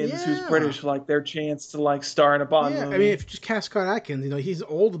Adkins, who's British, like their chance to like star in a Bond movie. I mean, if you just cast Scott Adkins, he's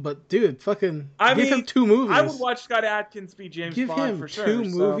old, but dude, fucking give him 2 movies. I would watch Scott Adkins be James Bond for sure. Give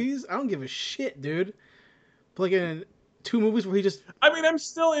him 2 movies. I don't give a shit, dude. But like in 2 movies where he just. I mean, I'm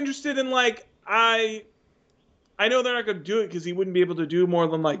still interested in like I know they're not going to do it because he wouldn't be able to do more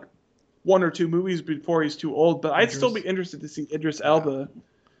than like 1 or 2 movies before he's too old. But I'd still be interested to see Idris Elba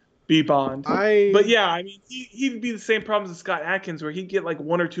be Bond. But yeah, I mean, he'd be the same problems as Scott Adkins, where he'd get like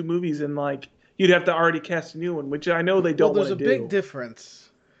 1 or 2 movies and like you'd have to already cast a new one, which I know they don't want to do. There's a big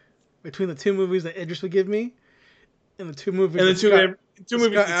difference between the 2 movies that Idris would give me and the 2 movies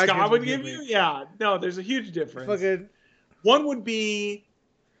that Scott would give you. Yeah, no, there's a huge difference. One would be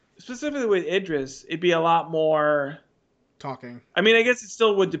specifically with Idris, it'd be a lot more talking. I mean, I guess it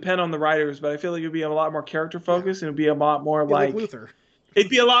still would depend on the writers, but I feel like it'd be a lot more character focused and it'd be a lot more like Luther. It'd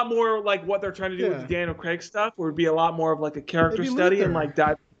be a lot more like what they're trying to do with the Daniel Craig stuff, or it'd be a lot more of like a character study Luther. And like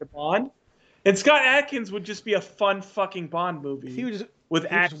dive into Bond. And Scott Adkins would just be a fun fucking Bond movie. He would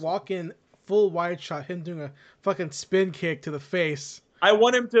just walk in full wide shot, him doing a fucking spin kick to the face. I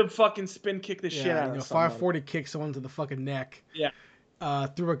want him to fucking spin kick the shit out of someone. 540 kick someone to the fucking neck. Yeah.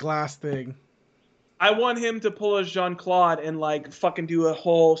 Through a glass thing. I want him to pull a Jean-Claude and like fucking do a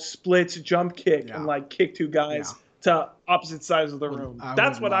whole split jump kick and like kick 2 guys to opposite sides of the room.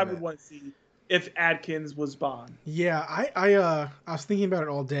 That's what I would want to see if Adkins was Bond. Yeah, I was thinking about it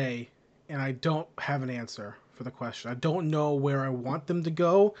all day, and I don't have an answer for the question. I don't know where I want them to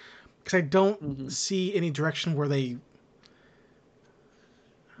go because I don't see any direction where they.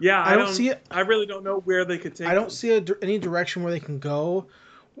 Yeah, I don't see it. I really don't know where they could take. I don't see any direction where they can go,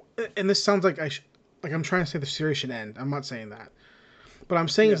 and this sounds like I'm trying to say the series should end. I'm not saying that, but I'm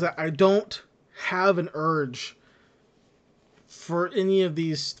saying is that I don't have an urge for any of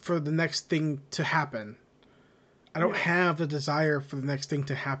these for the next thing to happen. I don't have the desire for the next thing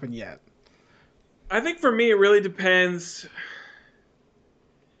to happen yet. I think for me it really depends.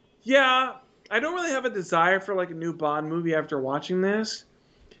 Yeah, I don't really have a desire for like a new Bond movie after watching this.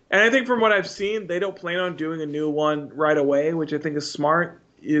 And I think from what I've seen, they don't plan on doing a new one right away, which I think is smart.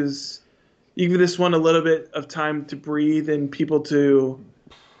 Is you give this one a little bit of time to breathe and people to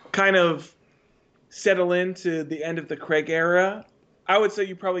kind of settle into the end of the Craig era. I would say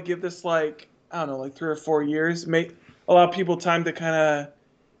you probably give this like, I don't know, like 3 or 4 years. Allow people time to kind of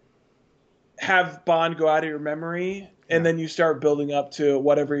have Bond go out of your memory, and then you start building up to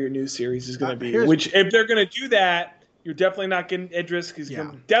whatever your new series is going to be. Which, if they're going to do that, you're definitely not getting Idris because he's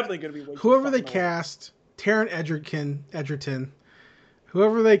definitely going to be whoever they cast, Taron Egerton,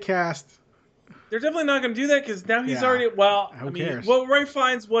 whoever they cast. They're definitely not going to do that because now he's already. Well, I mean, what Ray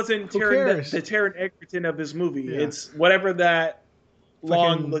Fiennes wasn't the Taron Egerton of his movie. Yeah. It's whatever that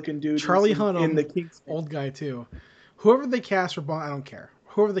long-looking dude. Charlie Hunnam, in the Kingsman. Old guy too. Whoever they cast for Bond, I don't care.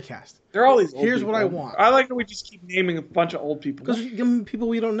 Whoever they cast. They're all these old Here's people. what I want. I like that we just keep naming a bunch of old people. Because give me people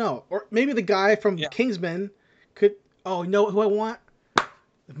we don't know, or maybe the guy from Kingsman could. Oh, you know who I want? The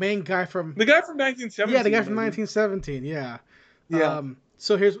main guy from. The guy from 1917. Yeah, the guy from 1917. Yeah. Yeah.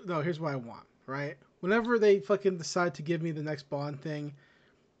 So here's what I want. Right. Whenever they fucking decide to give me the next Bond thing,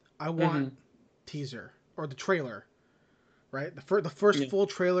 I want teaser or the trailer. Right. The first full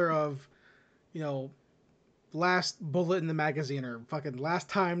trailer of, last bullet in the magazine or fucking last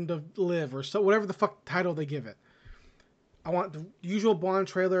time to live or so whatever the fuck title they give it. I want the usual Bond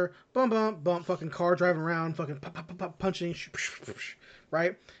trailer, bump, bump, bump, fucking car driving around, fucking pop, pop, pop, pop, punching,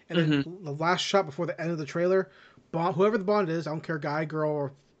 right? And then the last shot before the end of the trailer, Bond, whoever the Bond is, I don't care, guy, girl,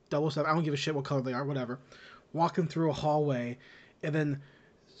 or 007, I don't give a shit what color they are, whatever, walking through a hallway, and then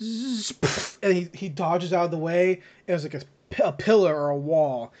and he dodges out of the way, and there's like a pillar or a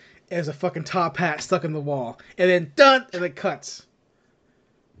wall, and there's a fucking top hat stuck in the wall, and then done, and it cuts.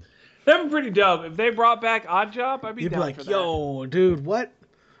 That'd be pretty dope. If they brought back Oddjob, I'd be down like, for that. Yo, dude, what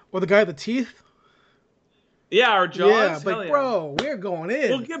Or the guy with the teeth. Yeah, or Jaws. Yeah, Hell like, yeah. bro, we're going in.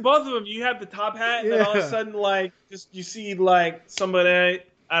 We'll get both of them. You have the top hat, and then all of a sudden, like, just you see like somebody.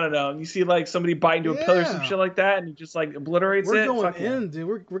 I don't know. You see like somebody bite into a pillar or some shit like that, and he just like obliterates we're it. Going Fuck in, yeah.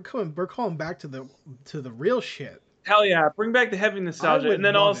 dude. We're calling back to the real shit. Hell yeah! Bring back the heavy nostalgia, would and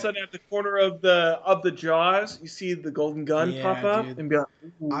then all love of a sudden, at the corner of the jaws, you see the golden gun pop up, dude. and be like,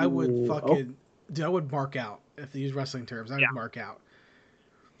 I would oh. dude. I would mark out if they use wrestling terms. I would mark out.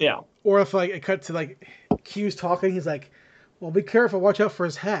 Yeah. Or if like it cut to like Q's talking, he's like, "Well, be careful. Watch out for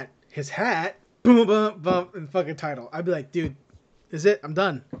his hat. His hat." Boom, boom, boom, and fucking title. I'd be like, dude, is it? I'm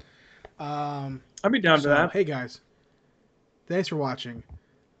done. I'd be down for that. Hey guys, thanks for watching.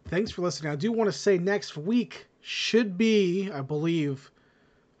 Thanks for listening. I do want to say next week should be, I believe,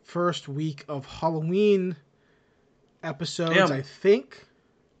 first week of Halloween episodes. Yeah. I think.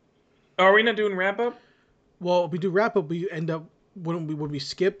 Are we not doing wrap up? Well, if we do wrap up, we end up would we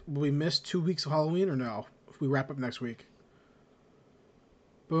skip? Will we miss 2 weeks of Halloween or no? If we wrap up next week.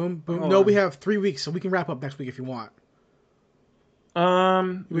 Boom, boom. Hold no, on. we have 3 weeks, so we can wrap up next week if you want.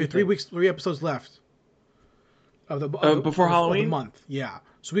 We have 3 weeks, 3 episodes left of the before Halloween of the month. Yeah,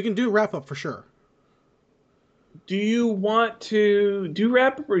 so we can do wrap up for sure. Do you want to do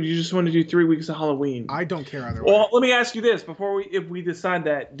wrap up, or do you just want to do 3 weeks of Halloween? I don't care either way. Well, let me ask you this before if we decide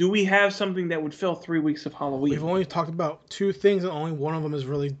that, do we have something that would fill 3 weeks of Halloween? We've only talked about 2 things, and only one of them is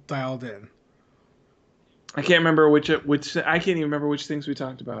really dialed in. I can't remember which. I can't even remember which things we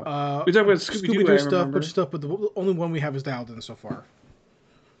talked about. We talked about Scooby-Doo stuff, but stuff. But the only one we have is dialed in so far.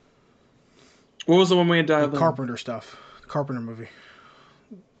 What was the one we had dialed in? Carpenter stuff. The Carpenter movie.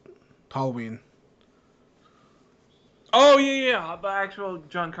 Halloween. Oh yeah, the actual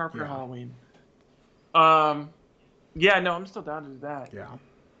John Carpenter Halloween. Yeah, no, I'm still down to do that.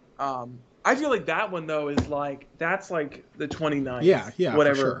 Yeah. I feel like that one though is like that's like the 29th. Yeah,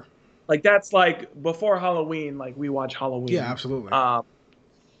 whatever. For sure. Like that's like before Halloween. Like we watch Halloween. Yeah, absolutely.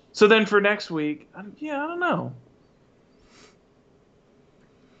 So then for next week, I don't know.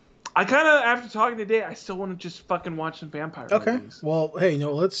 I kind of, after talking today, I still want to just fucking watch some vampire movies. Well, hey,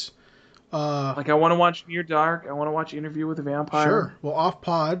 let's. Like I want to watch Near Dark. I want to watch Interview with a Vampire. Sure. Well, off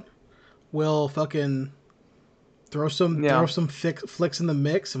pod, we'll fucking throw some flicks in the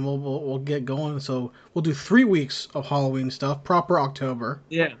mix, and we'll get going. So we'll do 3 weeks of Halloween stuff, proper October.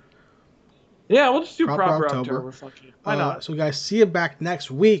 Yeah. Yeah, we'll just do proper October. Fuck it. Why not? So, guys, see you back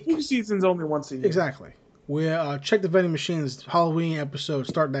next week. Each season's only once a year. Exactly. We check the vending machines. Halloween episode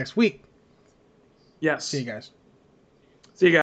start next week. Yes. See you guys.